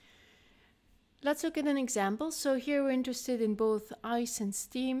 Let's look at an example. So here we're interested in both ice and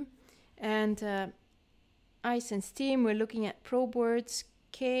steam. And ice and steam, we're looking at probe words,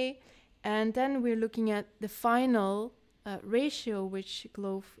 K, and then we're looking at the final ratio which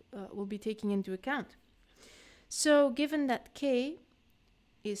GloVe will be taking into account. So given that K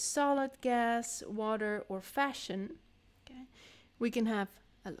is solid, gas, water, or fashion, okay, we can have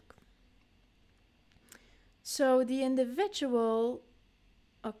a look. So the individual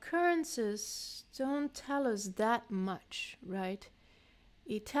occurrences don't tell us that much, right?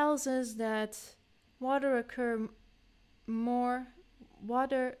 It tells us that water occurs more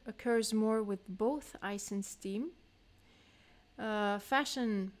with both ice and steam.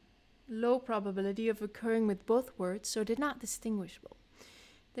 Fashion, low probability of occurring with both words, so they're not distinguishable.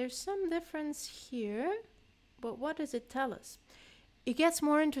 There's some difference here, but what does it tell us? It gets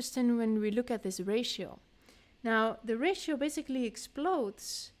more interesting when we look at this ratio. Now, the ratio basically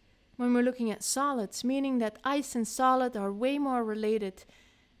explodes when we're looking at solids, meaning that ice and solid are way more related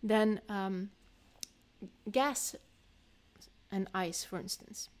than gas and ice, for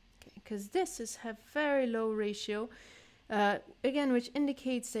instance. Because this has very low ratio, again, which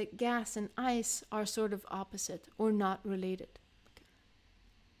indicates that gas and ice are sort of opposite or not related.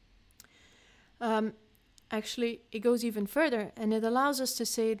 Actually, it goes even further, and it allows us to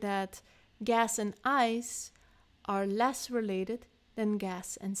say that gas and ice are less related than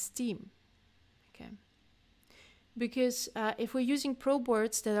gas and steam. Okay. Because if we're using probe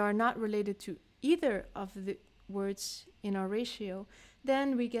words that are not related to either of the words in our ratio,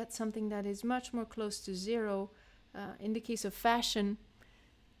 then we get something that is much more close to zero. In the case of fashion,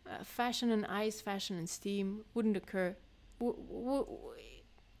 fashion and ice, fashion and steam wouldn't occur.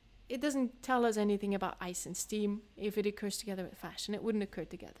 It doesn't tell us anything about ice and steam. If it occurs together with fashion, it wouldn't occur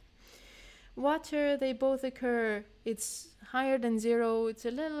together. Water, they both occur. It's higher than zero. It's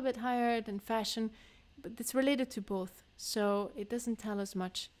a little bit higher than fashion, but it's related to both. So it doesn't tell us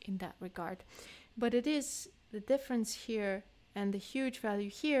much in that regard. But it is the difference here and the huge value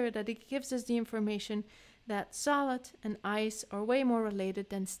here that it gives us the information that solid and ice are way more related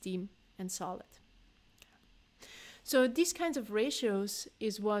than steam and solid. So these kinds of ratios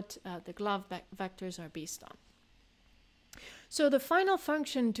is what the GloVe vectors are based on. So the final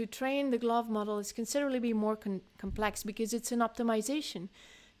function to train the GloVe model is considerably more complex because it's an optimization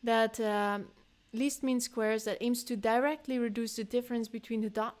that least mean squares that aims to directly reduce the difference between the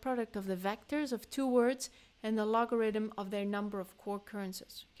dot product of the vectors of two words and the logarithm of their number of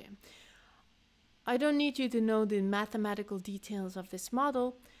co-occurrences. Okay. I don't need you to know the mathematical details of this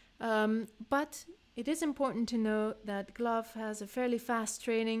model, but it is important to know that GloVe has a fairly fast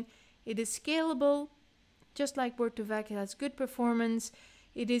training. It is scalable. Just like Word2vec, it has good performance.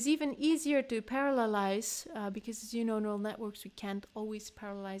 It is even easier to parallelize because, as you know, neural networks, we can't always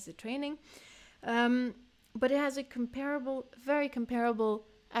parallelize the training. But it has a very comparable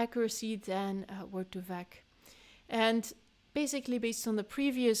accuracy than Word2vec. And basically, based on the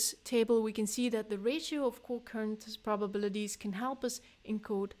previous table, we can see that the ratio of co-occurrence probabilities can help us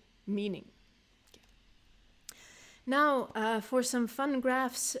encode meaning. Now, for some fun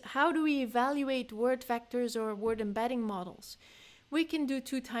graphs, how do we evaluate word vectors or word embedding models? We can do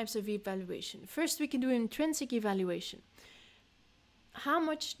two types of evaluation. First, we can do intrinsic evaluation. How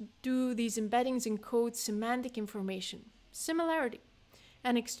much do these embeddings encode semantic information? Similarity.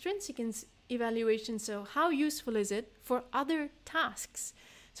 And extrinsic evaluation, so how useful is it for other tasks?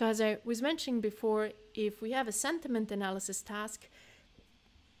 So as I was mentioning before, if we have a sentiment analysis task,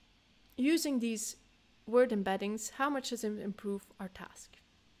 using these word embeddings, how much does it improve our task?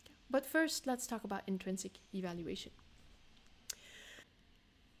 But first, let's talk about intrinsic evaluation.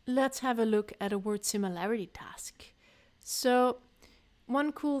 Let's have a look at a word similarity task. So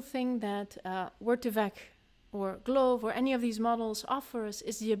one cool thing that Word2vec or GloVe or any of these models offer us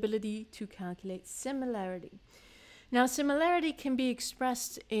is the ability to calculate similarity. Now, similarity can be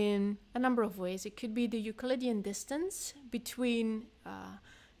expressed in a number of ways. It could be the Euclidean distance between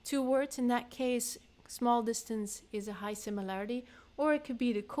two words. In that case, small distance is a high similarity, or it could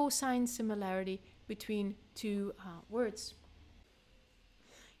be the cosine similarity between two words.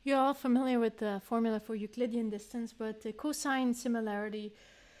 You're all familiar with the formula for Euclidean distance, but the cosine similarity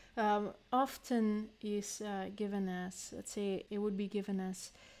often is given as, let's say, it would be given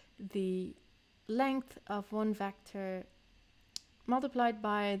as the length of one vector multiplied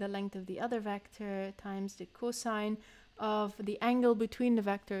by the length of the other vector times the cosine of the angle between the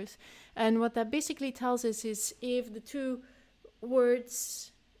vectors. And what that basically tells us is if the two word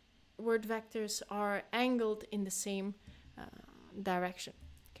vectors are angled in the same direction.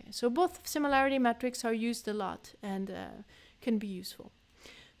 Okay, so both similarity metrics are used a lot and can be useful.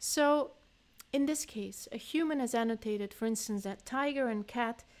 So in this case, a human has annotated, for instance, that tiger and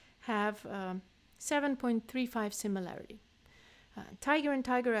cat have 7.35 similarity. Tiger and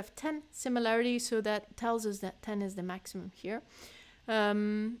tiger have 10 similarity, so that tells us that 10 is the maximum here.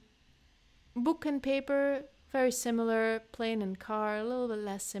 Book and paper, very similar. Plane and car, a little bit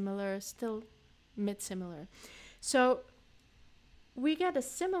less similar, still mid-similar. So we get a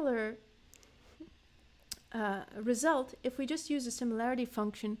similar result if we just use a similarity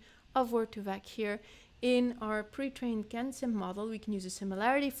function of Word2vec here. In our pre-trained GenSim model, we can use a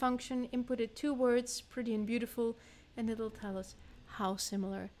similarity function, input it two words, pretty and beautiful, and it'll tell us how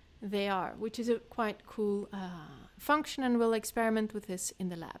similar they are, which is a quite cool function, and we'll experiment with this in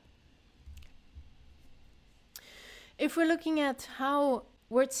the lab. If we're looking at how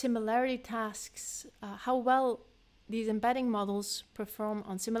word similarity tasks, how well these embedding models perform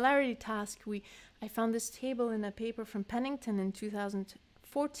on similarity tasks, I found this table in a paper from Pennington in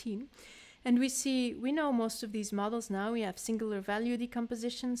 2014. And we know most of these models now. We have singular value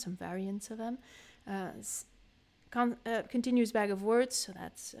decomposition, some variants of them, continuous bag of words, so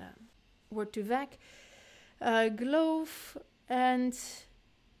that's Word2vec, GloVe, and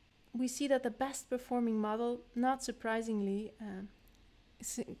we see that the best performing model, not surprisingly,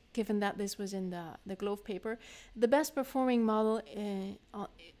 given that this was in the GloVe paper, the best performing model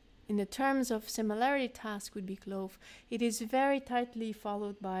in the terms of similarity task would be GloVe. It is very tightly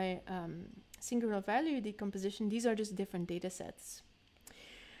followed by singular value decomposition. These are just different data sets.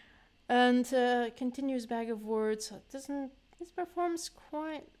 And continuous bag of words, this performs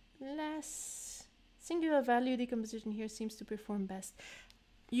quite less. Singular value decomposition here seems to perform best.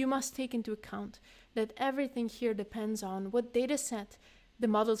 You must take into account that everything here depends on what data set the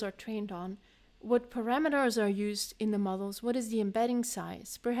models are trained on, what parameters are used in the models, what is the embedding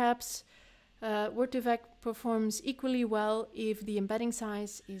size. Perhaps Word2vec performs equally well if the embedding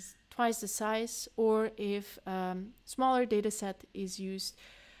size is twice the size, or if smaller data set is used.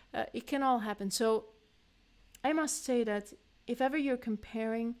 It can all happen. So I must say that if ever you're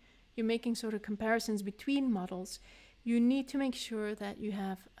making sort of comparisons between models, you need to make sure that you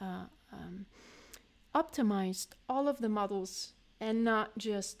have optimized all of the models and not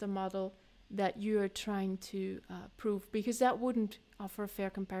just the model that you are trying to prove, because that wouldn't offer a fair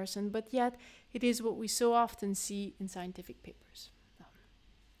comparison, but yet it is what we so often see in scientific papers.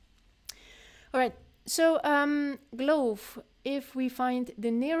 All right, so GloVe, if we find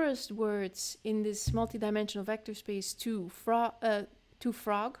the nearest words in this multidimensional vector space to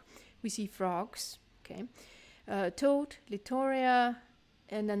frog, we see frogs, okay, toad, litoria,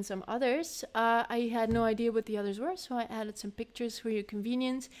 and then some others. I had no idea what the others were, so I added some pictures for your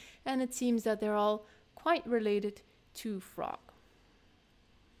convenience, and it seems that they're all quite related to frog.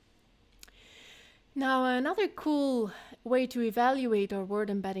 Now, another cool way to evaluate our word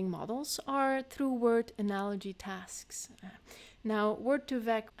embedding models are through word analogy tasks. Now,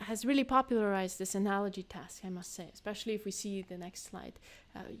 Word2vec has really popularized this analogy task, I must say, especially if we see the next slide.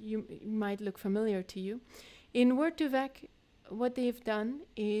 You might look familiar to you. In Word2vec, what they've done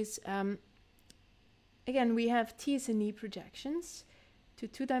is again, we have T's and E projections to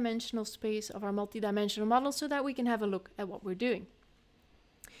two-dimensional space of our multidimensional model so that we can have a look at what we're doing.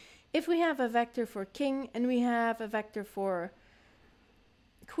 If we have a vector for king and we have a vector for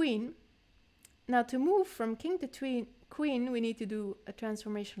queen, now to move from king to queen, we need to do a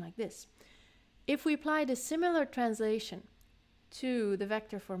transformation like this. If we apply the similar translation to the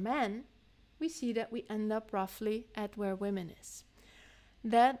vector for man, we see that we end up roughly at where women is.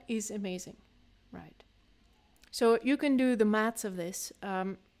 That is amazing, right? So you can do the maths of this.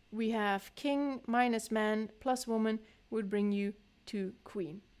 We have king minus man plus woman would bring you to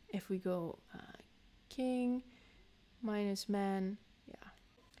queen. If we go king minus man, yeah.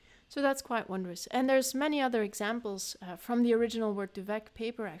 So that's quite wondrous. And there's many other examples from the original Word2vec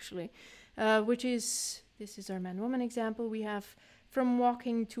paper actually, which is, this is our man-woman example. We have from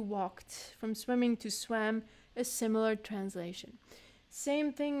walking to walked, from swimming to swam, a similar translation.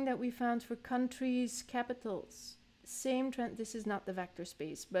 Same thing that we found for countries, capitals. Same trend. This is not the vector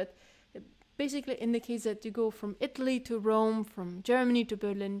space, but it basically indicates that you go from Italy to Rome, from Germany to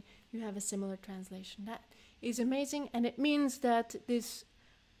Berlin, you have a similar translation. That is amazing, and it means that this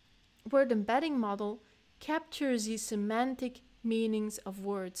word embedding model captures the semantic meanings of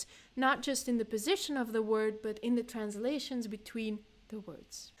words, not just in the position of the word, but in the translations between the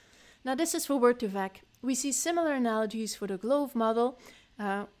words. Now this is for Word2vec. We see similar analogies for the GloVe model,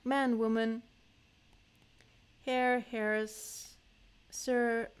 man, woman, hair, hairs,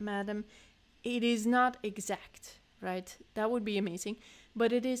 sir, madam. It is not exact, right? That would be amazing,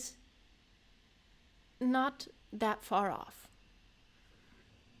 but it is not that far off.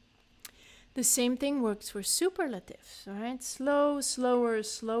 The same thing works for superlatives, right? Slow, slower,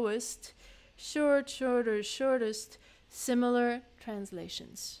 slowest, short, shorter, shortest, similar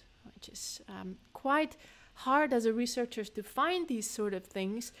translations, which is quite hard as a researcher to find these sort of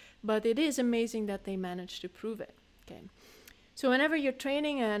things, but it is amazing that they managed to prove it. Okay. So whenever you're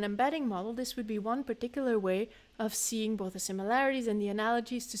training an embedding model, this would be one particular way of seeing both the similarities and the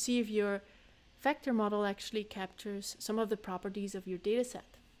analogies to see if your vector model actually captures some of the properties of your data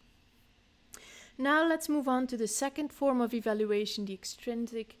set. Now let's move on to the second form of evaluation, the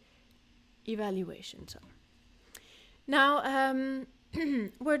extrinsic evaluation. So now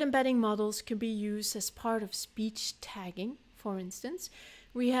word embedding models can be used as part of speech tagging, for instance.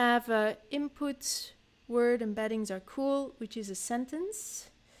 We have input word embeddings are cool, which is a sentence.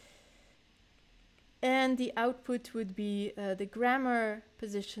 And the output would be the grammar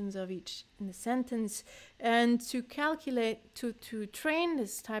positions of each in the sentence. And to calculate, to train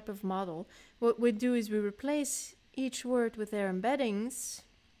this type of model, what we do is we replace each word with their embeddings,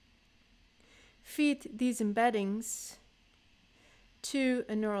 feed these embeddings to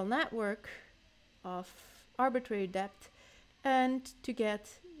a neural network of arbitrary depth, and to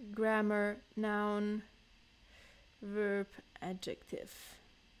get grammar, noun, verb, adjective.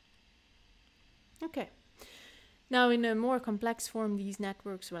 Okay. Now in a more complex form, these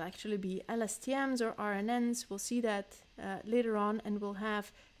networks will actually be LSTMs or RNNs. We'll see that later on, and we'll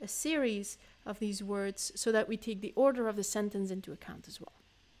have a series of these words so that we take the order of the sentence into account as well.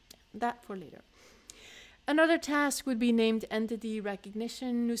 That for later. Another task would be named entity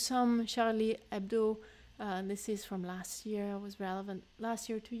recognition. Nous sommes Charlie Hebdo. This is from last year. It was relevant last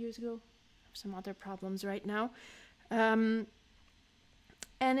year, 2 years ago. I have some other problems right now.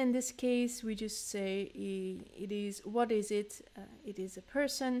 And in this case, we just say it is, what is it? It is a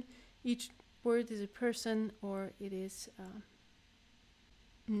person. Each word is a person, or it is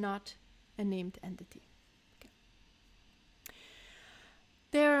not a named entity. Okay.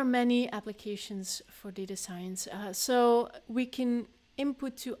 There are many applications for data science. So we can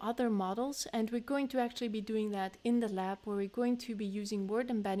input to other models, and we're going to actually be doing that in the lab, where we're going to be using word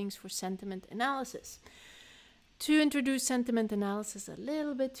embeddings for sentiment analysis. To introduce sentiment analysis a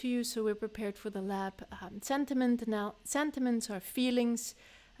little bit to you, so we're prepared for the lab. Sentiments are feelings,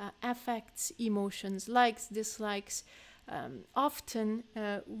 affects, emotions, likes, dislikes. Often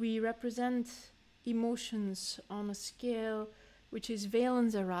we represent emotions on a scale which is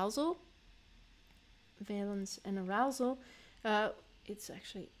valence arousal. Valence and arousal. It's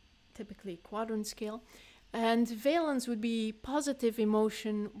actually typically a quadrant scale. And valence would be positive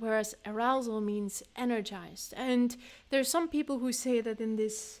emotion, whereas arousal means energized. And there's some people who say that in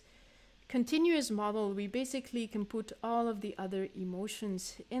this continuous model, we basically can put all of the other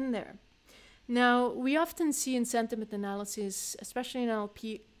emotions in there. Now, we often see in sentiment analysis, especially in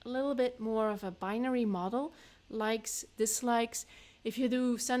NLP, a little bit more of a binary model, likes, dislikes. If you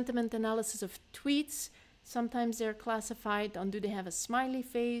do sentiment analysis of tweets, sometimes they're classified on do they have a smiley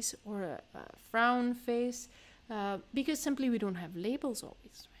face or a frown face, because simply we don't have labels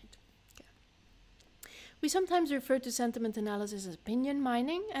always, right? Okay. We sometimes refer to sentiment analysis as opinion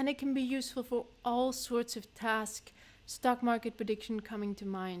mining, and it can be useful for all sorts of tasks, stock market prediction coming to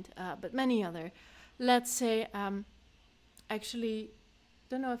mind, but many other. Let's say, actually,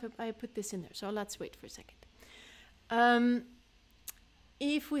 don't know if I put this in there, so let's wait for a second.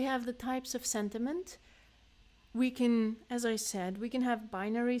 If we have the types of sentiment, we can, as I said, we can have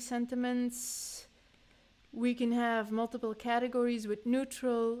binary sentiments, we can have multiple categories with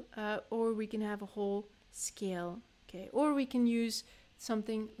neutral, or we can have a whole scale, okay? Or we can use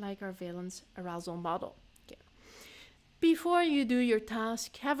something like our valence arousal model. Okay. Before you do your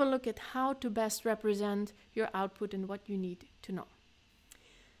task, have a look at how to best represent your output and what you need to know.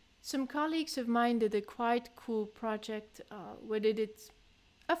 Some colleagues of mine did a quite cool project where they did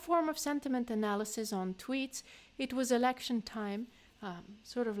a form of sentiment analysis on tweets. It was election time,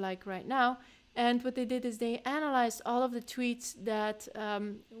 sort of like right now, and what they did is they analyzed all of the tweets that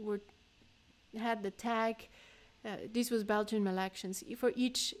had the tag, this was Belgian elections. For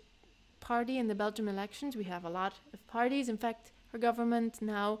each party in the Belgian elections, we have a lot of parties. In fact, our government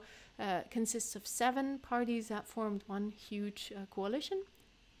now consists of 7 parties that formed one huge coalition.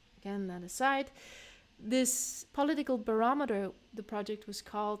 Again, that aside, this political barometer, the project was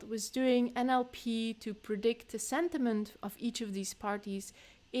called, was doing NLP to predict the sentiment of each of these parties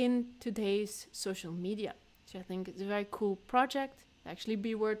in today's social media, which I think is a very cool project. Actually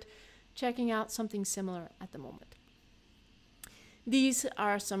be worth checking out something similar at the moment. These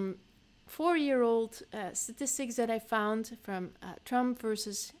are some 4-year-old statistics that I found from Trump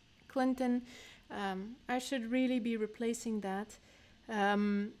versus Clinton. I should really be replacing that.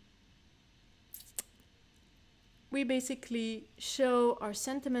 We basically show our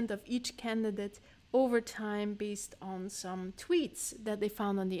sentiment of each candidate over time based on some tweets that they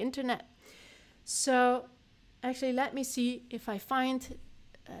found on the internet. So actually, let me see if I find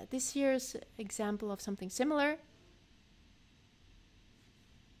this year's example of something similar.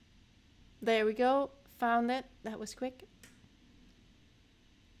 There we go, found it, that was quick.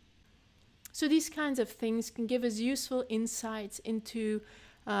 So these kinds of things can give us useful insights into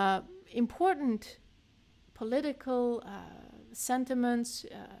important political sentiments,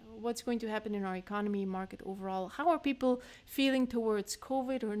 what's going to happen in our economy, market overall. How are people feeling towards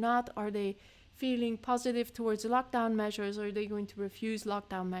COVID or not? Are they feeling positive towards lockdown measures? Are they going to refuse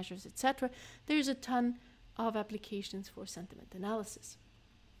lockdown measures, etc.? There's a ton of applications for sentiment analysis.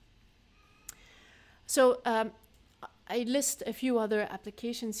 So I list a few other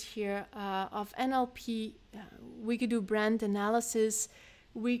applications here of NLP. We could do brand analysis.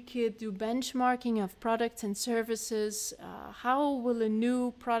 We could do benchmarking of products and services. How will a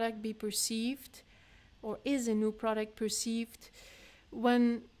new product be perceived, or is a new product perceived?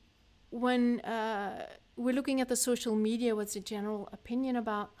 When we're looking at the social media, what's the general opinion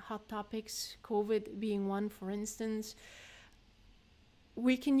about hot topics, COVID being one, for instance?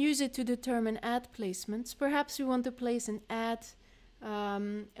 We can use it to determine ad placements. Perhaps we want to place an ad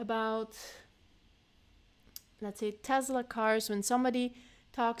about, let's say, Tesla cars when somebody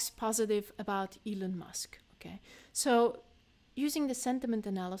talks positive about Elon Musk, okay? So using the sentiment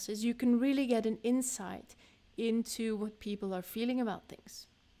analysis, you can really get an insight into what people are feeling about things.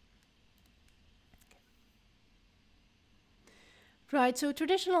 Right, so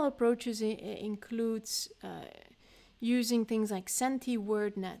traditional approaches includes using things like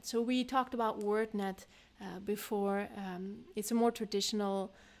SentiWordNet. So we talked about WordNet before. It's a more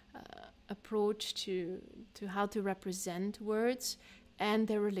traditional approach to how to represent words and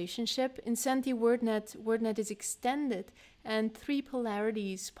their relationship. In SentiWordNet, WordNet is extended and 3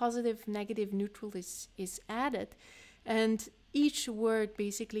 polarities, positive, negative, neutral, is added. And each word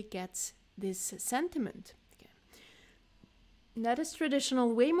basically gets this sentiment. That is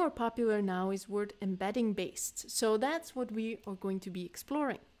traditional. Way more popular now is word embedding based. So that's what we are going to be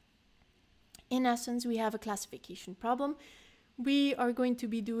exploring. In essence, we have a classification problem. We are going to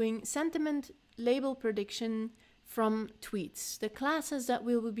be doing sentiment label prediction from tweets. The classes that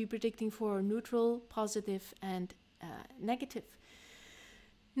we will be predicting for are neutral, positive, and negative.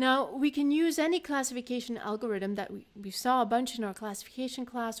 Now, we can use any classification algorithm that we saw a bunch in our classification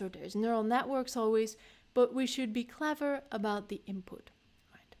class, or there's neural networks always, but we should be clever about the input.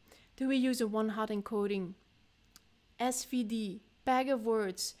 Right? Do we use a one-hot encoding, SVD, bag of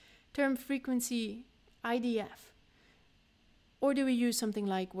words, term frequency, IDF? Or do we use something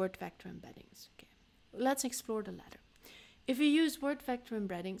like word vector embeddings? Okay. Let's explore the latter. If we use word vector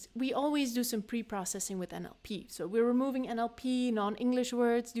embeddings, we always do some pre-processing with NLP. So we're removing NLP, non-English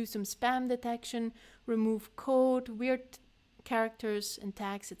words, do some spam detection, remove code, weird characters and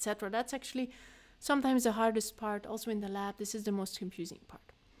tags, etc. That's actually sometimes the hardest part. Also in the lab, this is the most confusing part.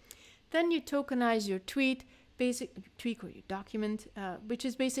 Then you tokenize your tweet, tweak or your document, which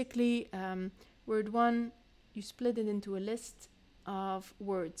is basically word 1, you split it into a list of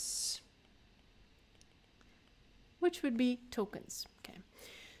words, which would be tokens. Okay.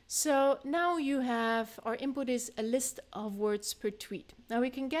 So now you have, our input is a list of words per tweet. Now we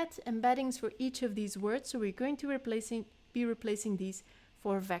can get embeddings for each of these words, so we're going to be replacing these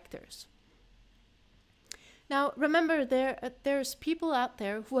for vectors. Now remember, there's people out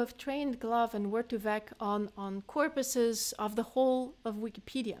there who have trained GloVe and Word2vec on corpuses of the whole of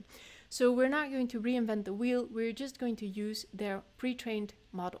Wikipedia. So we're not going to reinvent the wheel, we're just going to use their pre-trained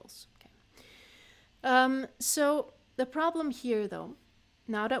models. Okay. So the problem here though,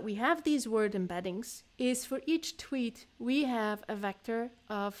 now that we have these word embeddings, is for each tweet we have a vector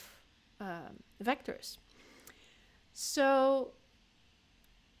of vectors. So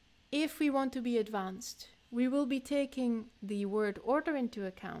if we want to be advanced, we will be taking the word order into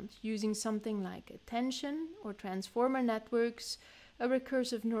account using something like attention or transformer networks, a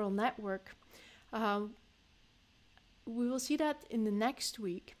recursive neural network. We will see that in the next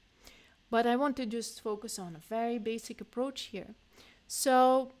week, but I want to just focus on a very basic approach here.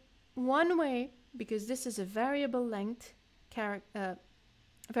 So one way, because this is a variable length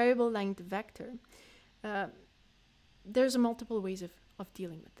vector, there's multiple ways of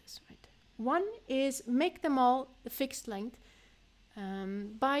dealing with this, right? One is make them all a fixed length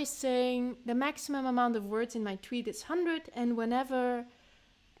by saying the maximum amount of words in my tweet is 100, and whenever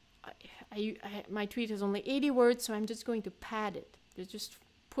my tweet has only 80 words, so I'm just going to pad it. Just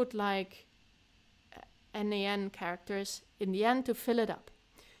put like NaN characters in the end to fill it up.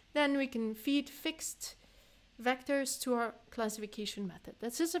 Then we can feed fixed vectors to our classification method.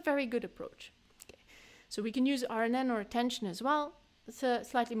 This is a very good approach. Okay. So we can use RNN or attention as well. It's a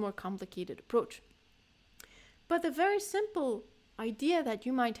slightly more complicated approach. But the very simple idea that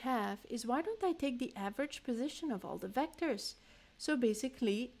you might have is, why don't I take the average position of all the vectors? So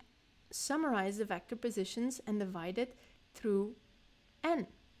basically summarize the vector positions and divide it through n.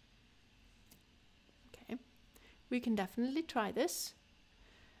 Okay, we can definitely try this.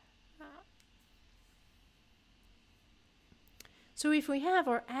 So if we have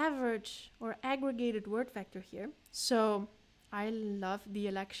our average or aggregated word vector here, so I love the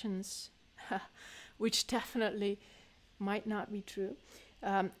elections, which definitely might not be true.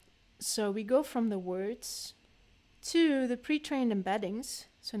 So we go from the words to the pre-trained embeddings.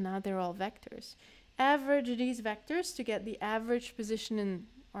 So now they're all vectors. Average these vectors to get the average position in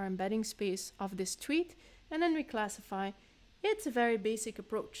our embedding space of this tweet, and then we classify. It's a very basic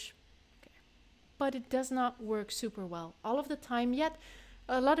approach, okay, but it does not work super well all of the time, yet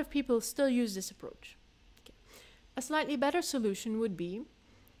a lot of people still use this approach. Okay. A slightly better solution would be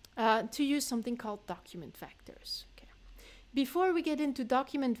to use something called document vectors. Okay. Before we get into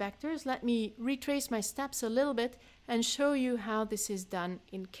document vectors, let me retrace my steps a little bit and show you how this is done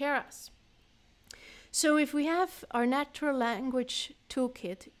in Keras. So if we have our natural language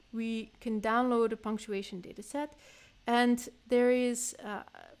toolkit, we can download a punctuation dataset, and there is,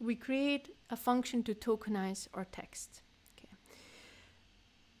 we create a function to tokenize our text. Okay.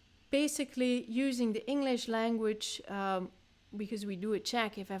 Basically using the English language, because we do a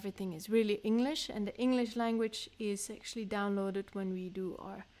check if everything is really English, and the English language is actually downloaded when we do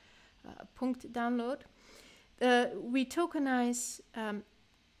our punkt download. We tokenize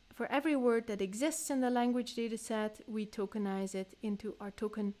for every word that exists in the language dataset, we tokenize it into our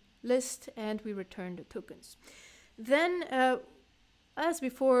token list, and we return the tokens. Then, as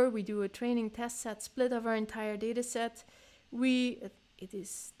before, we do a training test set split of our entire dataset. It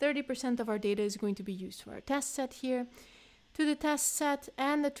is 30% of our data is going to be used for our test set here. To the test set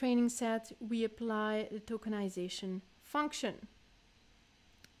and the training set, we apply the tokenization function.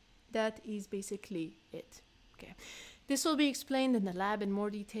 That is basically it. Okay. This will be explained in the lab in more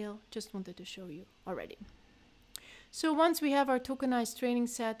detail, just wanted to show you already. So once we have our tokenized training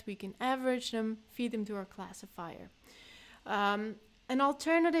set, we can average them, feed them to our classifier. An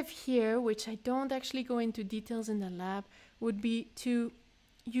alternative here, which I don't actually go into details in the lab, would be to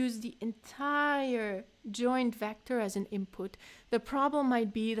use the entire joint vector as an input. The problem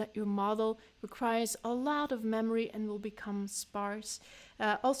might be that your model requires a lot of memory and will become sparse.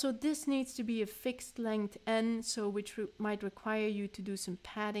 Also, this needs to be a fixed length n, so which might require you to do some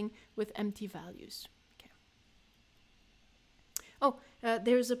padding with empty values. Okay. Oh,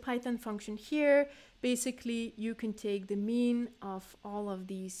 there's a Python function here. Basically, you can take the mean of all of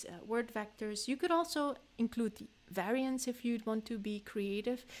these word vectors. You could also include the variance if you'd want to be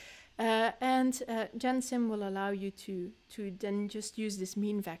creative. And GenSim will allow you to then just use this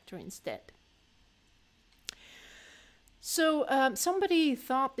mean vector instead. So somebody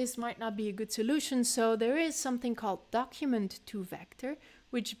thought this might not be a good solution, so there is something called document2vector,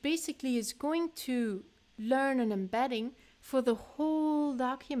 which basically is going to learn an embedding for the whole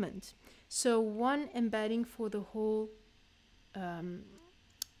document. So one embedding for the whole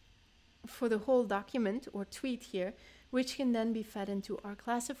document or tweet here, which can then be fed into our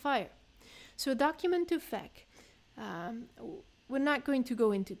classifier. So document2vec, we're not going to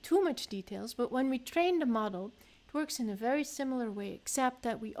go into too much details, but when we train the model, it works in a very similar way, except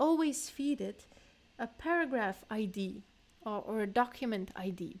that we always feed it a paragraph ID or a document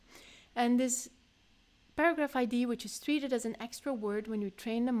ID. And this paragraph ID, which is treated as an extra word when we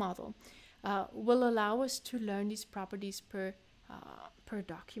train the model, will allow us to learn these properties per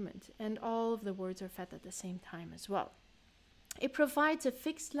document. And all of the words are fed at the same time as well. It provides a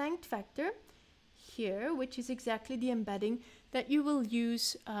fixed length vector here, which is exactly the embedding that you will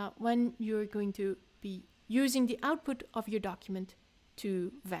use when you're going to be using the output of your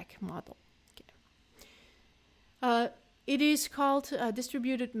document2vec model. Okay. It is called a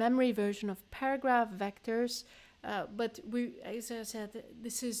distributed memory version of paragraph vectors, but as I said,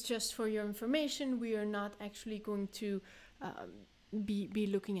 this is just for your information. We are not actually going to be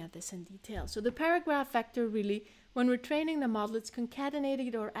looking at this in detail. So the paragraph vector really, when we're training the model, it's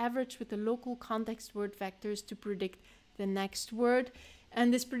concatenated or averaged with the local context word vectors to predict the next word.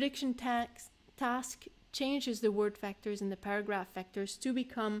 And this prediction task changes the word vectors and the paragraph vectors to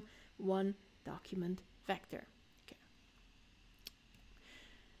become one document vector.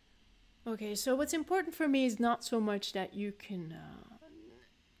 Okay, so what's important for me is not so much that you can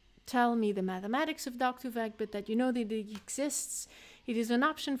tell me the mathematics of doc2vec, but that you know that it exists. It is an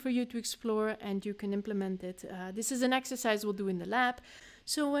option for you to explore and you can implement it. This is an exercise we'll do in the lab.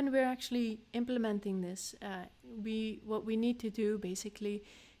 So when we're actually implementing this, what we need to do basically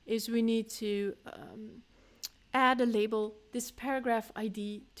is we need to add a label, this paragraph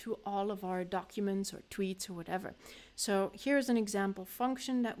ID, to all of our documents or tweets or whatever. So here's an example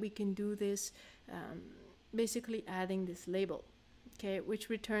function that we can do this, basically adding this label, okay, which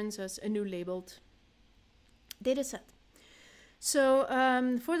returns us a new labeled dataset. So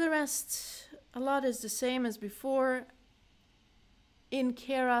for the rest, a lot is the same as before. In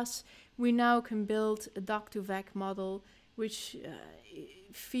Keras, we now can build a doc2vec model which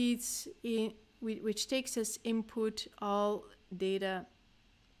feeds in, which takes as input all data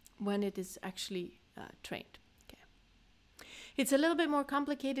when it is actually trained. Okay. It's a little bit more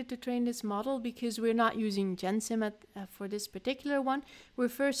complicated to train this model because we're not using GenSim for this particular one. We're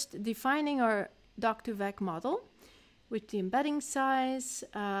first defining our doc2vec model with the embedding size,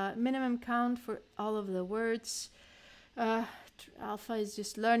 minimum count for all of the words. Alpha is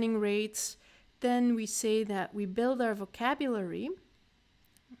just learning rates. Then we say that we build our vocabulary.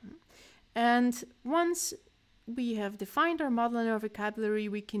 And once we have defined our model and our vocabulary,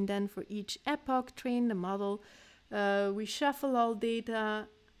 we can then for each epoch train the model. We shuffle all data.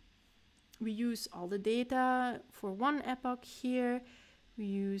 We use all the data for one epoch here. We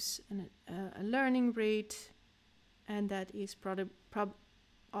use a learning rate, and that is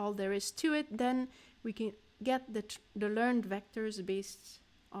all there is to it. Then we can get the learned vectors based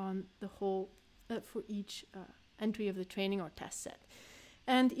on the whole for each entry of the training or test set.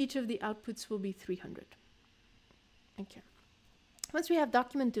 And each of the outputs will be 300. Okay. Once we have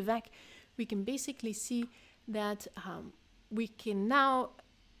document2vec, we can basically see that we can now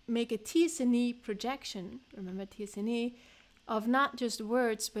make a TS&E projection, remember TS&E, of not just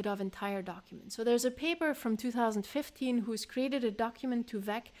words, but of entire documents. So there's a paper from 2015 who's created a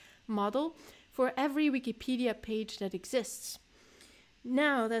document2vec model for every Wikipedia page that exists.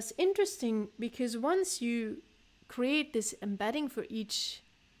 Now, that's interesting because once you create this embedding for each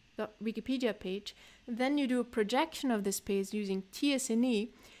Wikipedia page, then you do a projection of this page using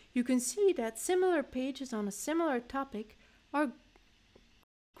TS&E, you can see that similar pages on a similar topic are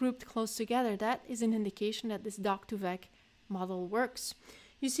grouped close together. That is an indication that this doc2vec model works.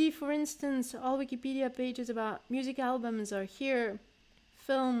 You see, for instance, all Wikipedia pages about music albums are here,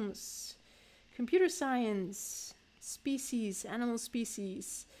 films, computer science, species, animal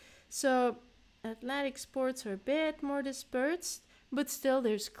species. So athletic sports are a bit more dispersed, but still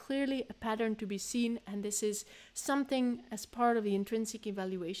there's clearly a pattern to be seen, and this is something as part of the intrinsic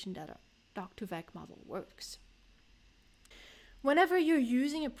evaluation that our doc2vec model works. Whenever you're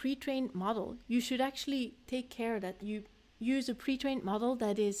using a pre-trained model, you should actually take care that you use a pre-trained model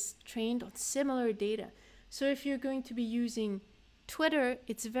that is trained on similar data. So if you're going to be using Twitter,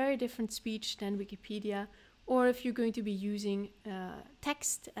 it's a very different speech than Wikipedia. Or if you're going to be using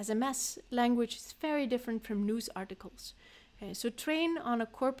text as a mass language, it's very different from news articles. Okay, so train on a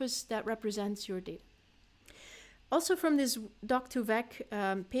corpus that represents your data. Also from this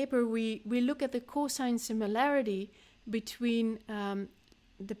Word2vec paper, we look at the cosine similarity between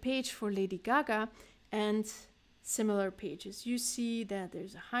the page for Lady Gaga and similar pages. You see that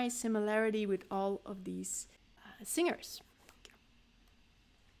there's a high similarity with all of these singers.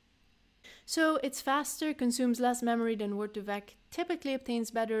 So it's faster, consumes less memory than Word2vec, typically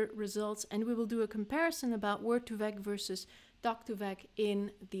obtains better results, and we will do a comparison about Word2vec versus Doc2vec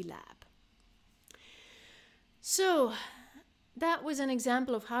in the lab. So that was an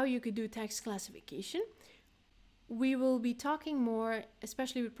example of how you could do text classification. We will be talking more,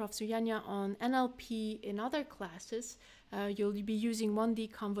 especially with Prof. Sujanya, on NLP in other classes. You'll be using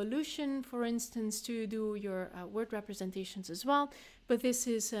 1D convolution, for instance, to do your word representations as well, but this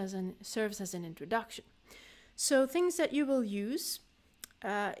is serves as an introduction. So things that you will use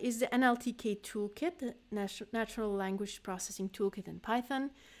is the NLTK toolkit, the Natural Language Processing Toolkit in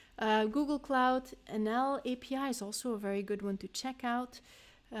Python. Google Cloud NL API is also a very good one to check out.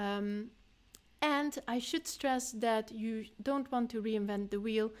 And I should stress that you don't want to reinvent the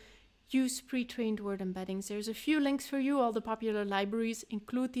wheel. Use pre-trained word embeddings. There's a few links for you. All the popular libraries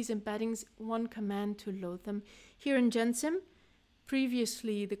include these embeddings, one command to load them. Here in GenSim,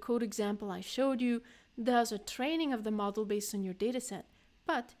 previously the code example I showed you does a training of the model based on your dataset.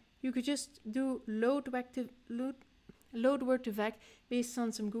 But you could just do load Word2vec based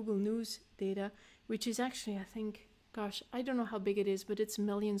on some Google News data, which is actually, I think, gosh, I don't know how big it is, but it's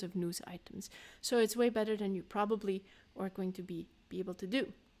millions of news items. So it's way better than you probably are going to be able to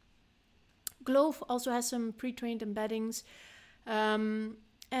do. GloVe also has some pre-trained embeddings, and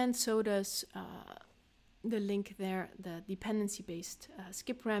so does the link there, the dependency-based,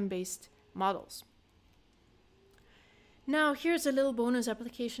 skip-ram-based models. Now, here's a little bonus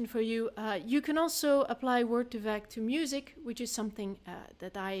application for you. You can also apply Word2vec to music, which is something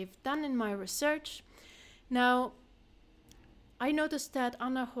that I've done in my research. Now, I noticed that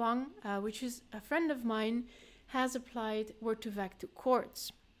Anna Huang, which is a friend of mine, has applied Word2vec to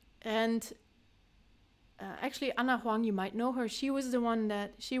chords. And actually, Anna Huang, you might know her. She was the one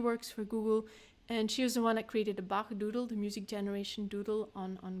that, she works for Google, and she was the one that created the Bach doodle, the music generation doodle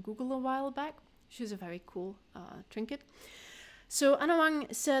on Google a while back. She's a very cool trinket. So Anna Huang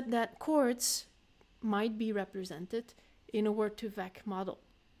said that chords might be represented in a Word2vec model.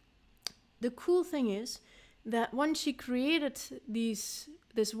 The cool thing is that when she created this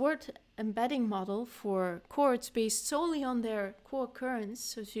word embedding model for chords based solely on their co-occurrence,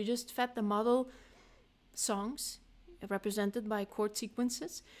 so she just fed the model songs represented by chord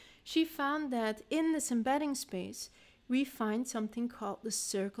sequences, she found that in this embedding space, we find something called the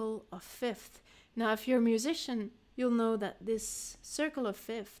circle of fifth. Now, if you're a musician, you'll know that this circle of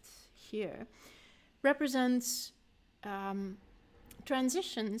fifth here represents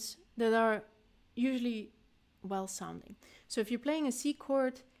transitions that are usually well-sounding. So if you're playing a C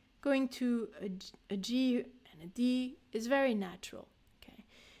chord, going to a G and a D is very natural. Okay,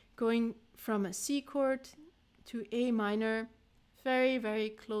 going from a C chord to A minor, very, very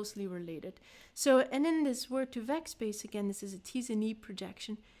closely related. So, and in this Word2vec space, again, this is a T's and E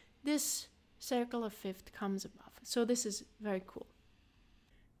projection, this circle of fifth comes above. So this is very cool.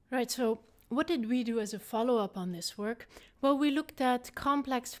 Right, so what did we do as a follow-up on this work? Well, we looked at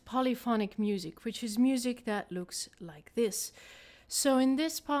complex polyphonic music, which is music that looks like this. So in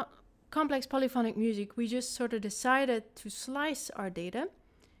this complex polyphonic music, we just sort of decided to slice our data,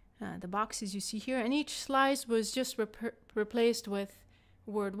 the boxes you see here, and each slice was just replaced with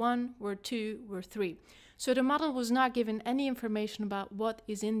word 1, word 2, word 3. So the model was not given any information about what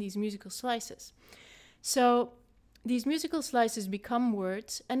is in these musical slices. So these musical slices become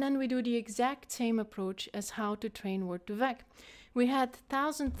words, and then we do the exact same approach as how to train Word2vec. We had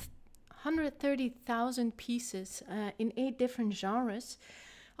 130,000 pieces in 8 different genres.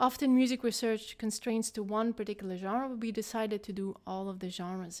 Often music research constrains to one particular genre, but we decided to do all of the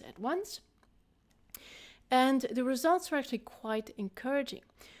genres at once. And the results were actually quite encouraging.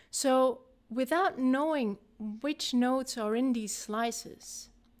 So without knowing which notes are in these slices,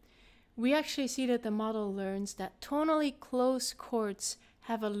 we actually see that the model learns that tonally close chords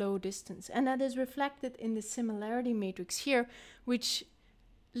have a low distance. And that is reflected in the similarity matrix here, which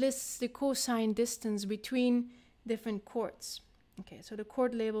lists the cosine distance between different chords. Okay, so the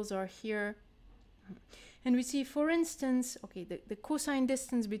chord labels are here. And we see, for instance, okay, the cosine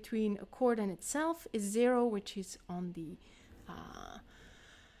distance between a chord and itself is 0, which is on the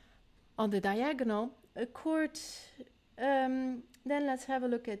diagonal. A chord, then let's have a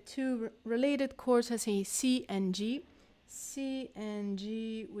look at 2 related chords, let's say C and G. C and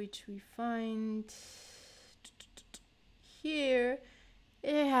G, which we find here,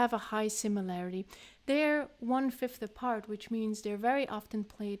 they have a high similarity. They're 1/5 apart, which means they're very often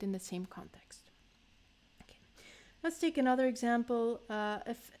played in the same context. Okay. Let's take another example.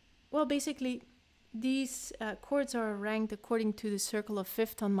 Basically, these chords are ranked according to the circle of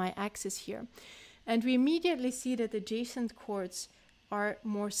fifth on my axis here. And we immediately see that adjacent chords are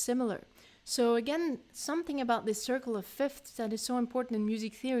more similar. So again, something about this circle of fifths that is so important in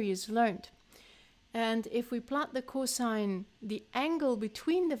music theory is learned. And if we plot the cosine, the angle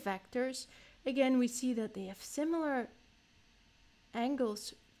between the vectors, again we see that they have similar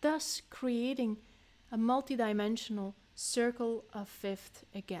angles, thus creating a multidimensional circle of fifth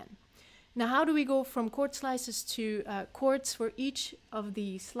again. Now, how do we go from chord slices to chords for each of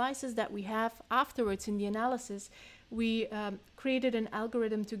the slices that we have afterwards in the analysis? We created an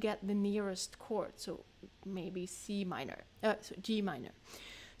algorithm to get the nearest chord, so maybe G minor.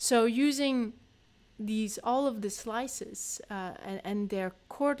 So using all of the slices and their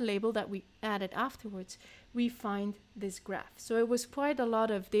chord label that we added afterwards, we find this graph. So it was quite a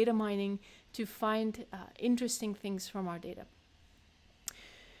lot of data mining to find interesting things from our data.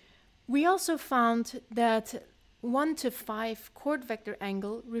 We also found that 1 to 5 chord vector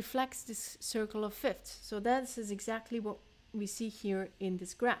angle reflects this circle of fifths. So that is exactly what we see here in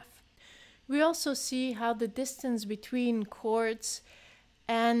this graph. We also see how the distance between chords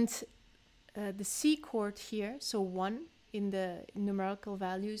and the C chord here, so 1 in the numerical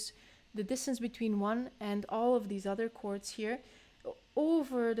values, the distance between 1 and all of these other chords here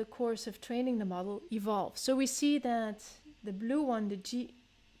over the course of training the model evolves. So we see that the blue one, the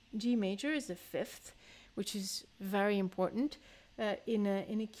G major, is the fifth, which is very important in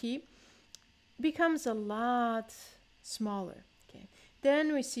a key, becomes a lot smaller. Okay.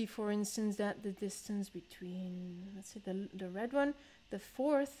 Then we see, for instance, that the distance between, let's say, the red one, the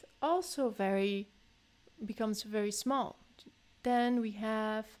fourth, also becomes very small. Then we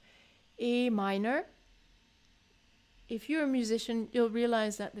have A minor. If you're a musician, you'll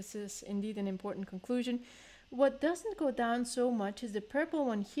realize that this is indeed an important conclusion. What doesn't go down so much is the purple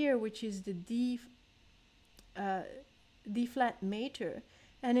one here, which is the D flat major.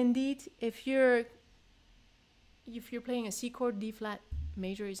 And indeed, if you're playing a C chord, D flat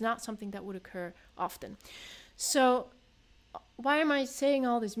major is not something that would occur often. So why am I saying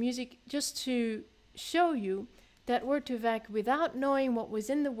all this music? Just to show you that Word2vec, without knowing what was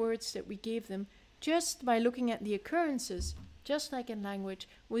in the words that we gave them, just by looking at the occurrences, just like in language,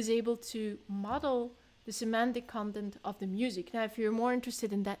 was able to model the semantic content of the music. Now, if you're more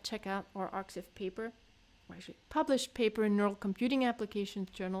interested in that, check out our ArXiv paper, or actually published paper in Neural Computing Applications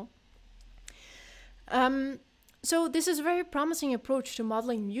Journal. So this is a very promising approach to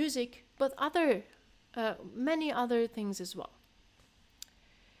modeling music, but many other things as well.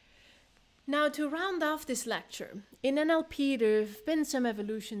 Now, to round off this lecture, in NLP there have been some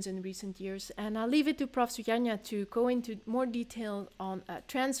evolutions in recent years, and I'll leave it to Prof. Sujanya to go into more detail on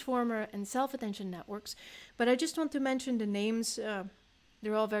transformer and self-attention networks, but I just want to mention the names.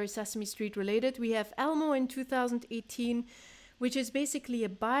 They're all very Sesame Street related. We have Elmo in 2018, which is basically a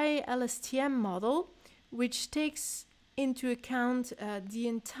bi-LSTM model, which takes into account the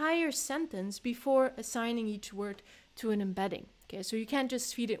entire sentence before assigning each word to an embedding. Okay, so you can't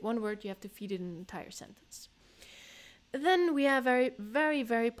just feed it one word, you have to feed it an entire sentence. Then we have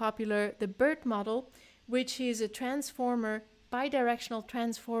very popular the BERT model, which is a transformer, bidirectional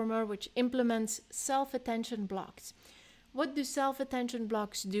transformer, which implements self-attention blocks. What do self-attention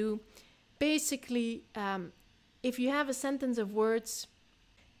blocks do? Basically, if you have a sentence of words,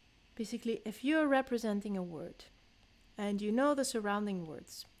 basically if you're representing a word and you know the surrounding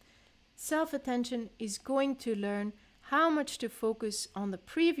words, self-attention is going to learn how much to focus on the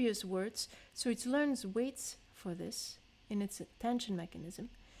previous words, so it learns weights for this in its attention mechanism.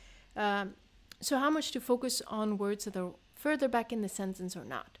 So how much to focus on words that are further back in the sentence or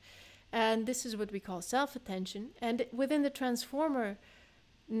not. And this is what we call self-attention. And within the transformer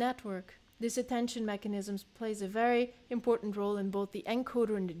network, this attention mechanism plays a very important role in both the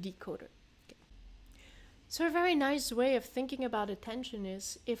encoder and the decoder. Okay. So a very nice way of thinking about attention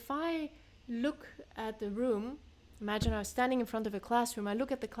is, if I look at the room, imagine I was standing in front of a classroom, I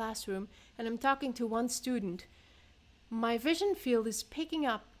look at the classroom and I'm talking to one student. My vision field is picking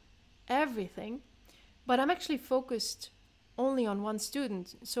up everything, but I'm actually focused only on one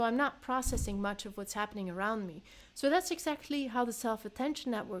student, so I'm not processing much of what's happening around me. So that's exactly how the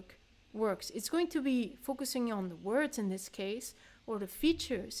self-attention network works. It's going to be focusing on the words in this case, or the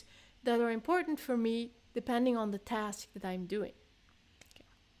features that are important for me depending on the task that I'm doing.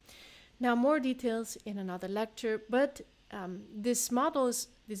 Now, more details in another lecture, but this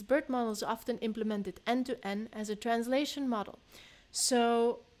BERT model is often implemented end-to-end as a translation model.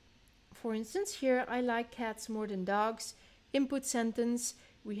 So, for instance, here, I like cats more than dogs. Input sentence,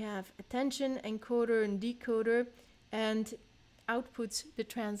 we have attention, encoder and decoder, and outputs the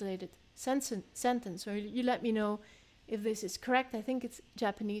translated sentence. So you let me know if this is correct. I think it's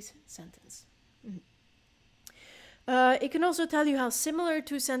Japanese sentence. It can also tell you how similar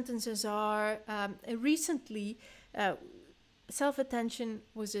two sentences are. Recently,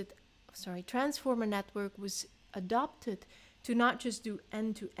 transformer network was adopted to not just do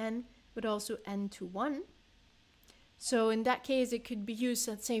N-to-N, but also N-to-1. So in that case, it could be used,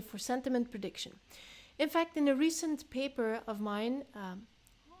 let's say, for sentiment prediction. In fact, in a recent paper of mine,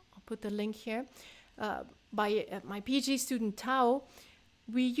 I'll put the link here, by my PhD student Tao,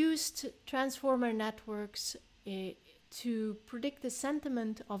 we used transformer networks to predict the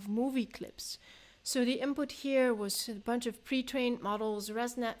sentiment of movie clips. So the input here was a bunch of pre-trained models,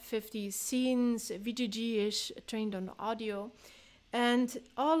 ResNet 50 scenes, VGG-ish, trained on audio. And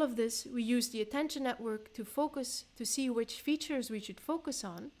all of this, we use the attention network to focus, to see which features we should focus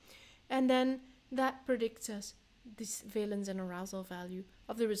on. And then that predicts us this valence and arousal value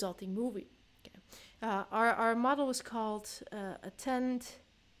of the resulting movie. Okay. Our model was called Attend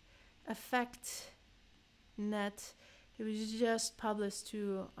Effect Net. It was just published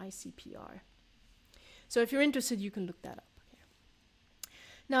to ICPR. So if you're interested, you can look that up.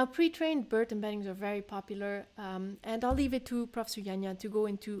 Now, pre-trained BERT embeddings are very popular, and I'll leave it to Prof. Sujanya to go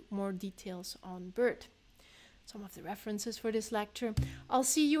into more details on BERT. Some of the references for this lecture. I'll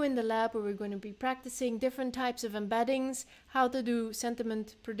see you in the lab where we're going to be practicing different types of embeddings, how to do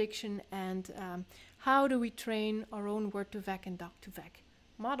sentiment prediction, and how do we train our own Word2vec and Doc2vec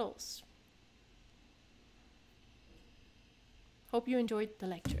models. Hope you enjoyed the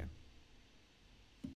lecture.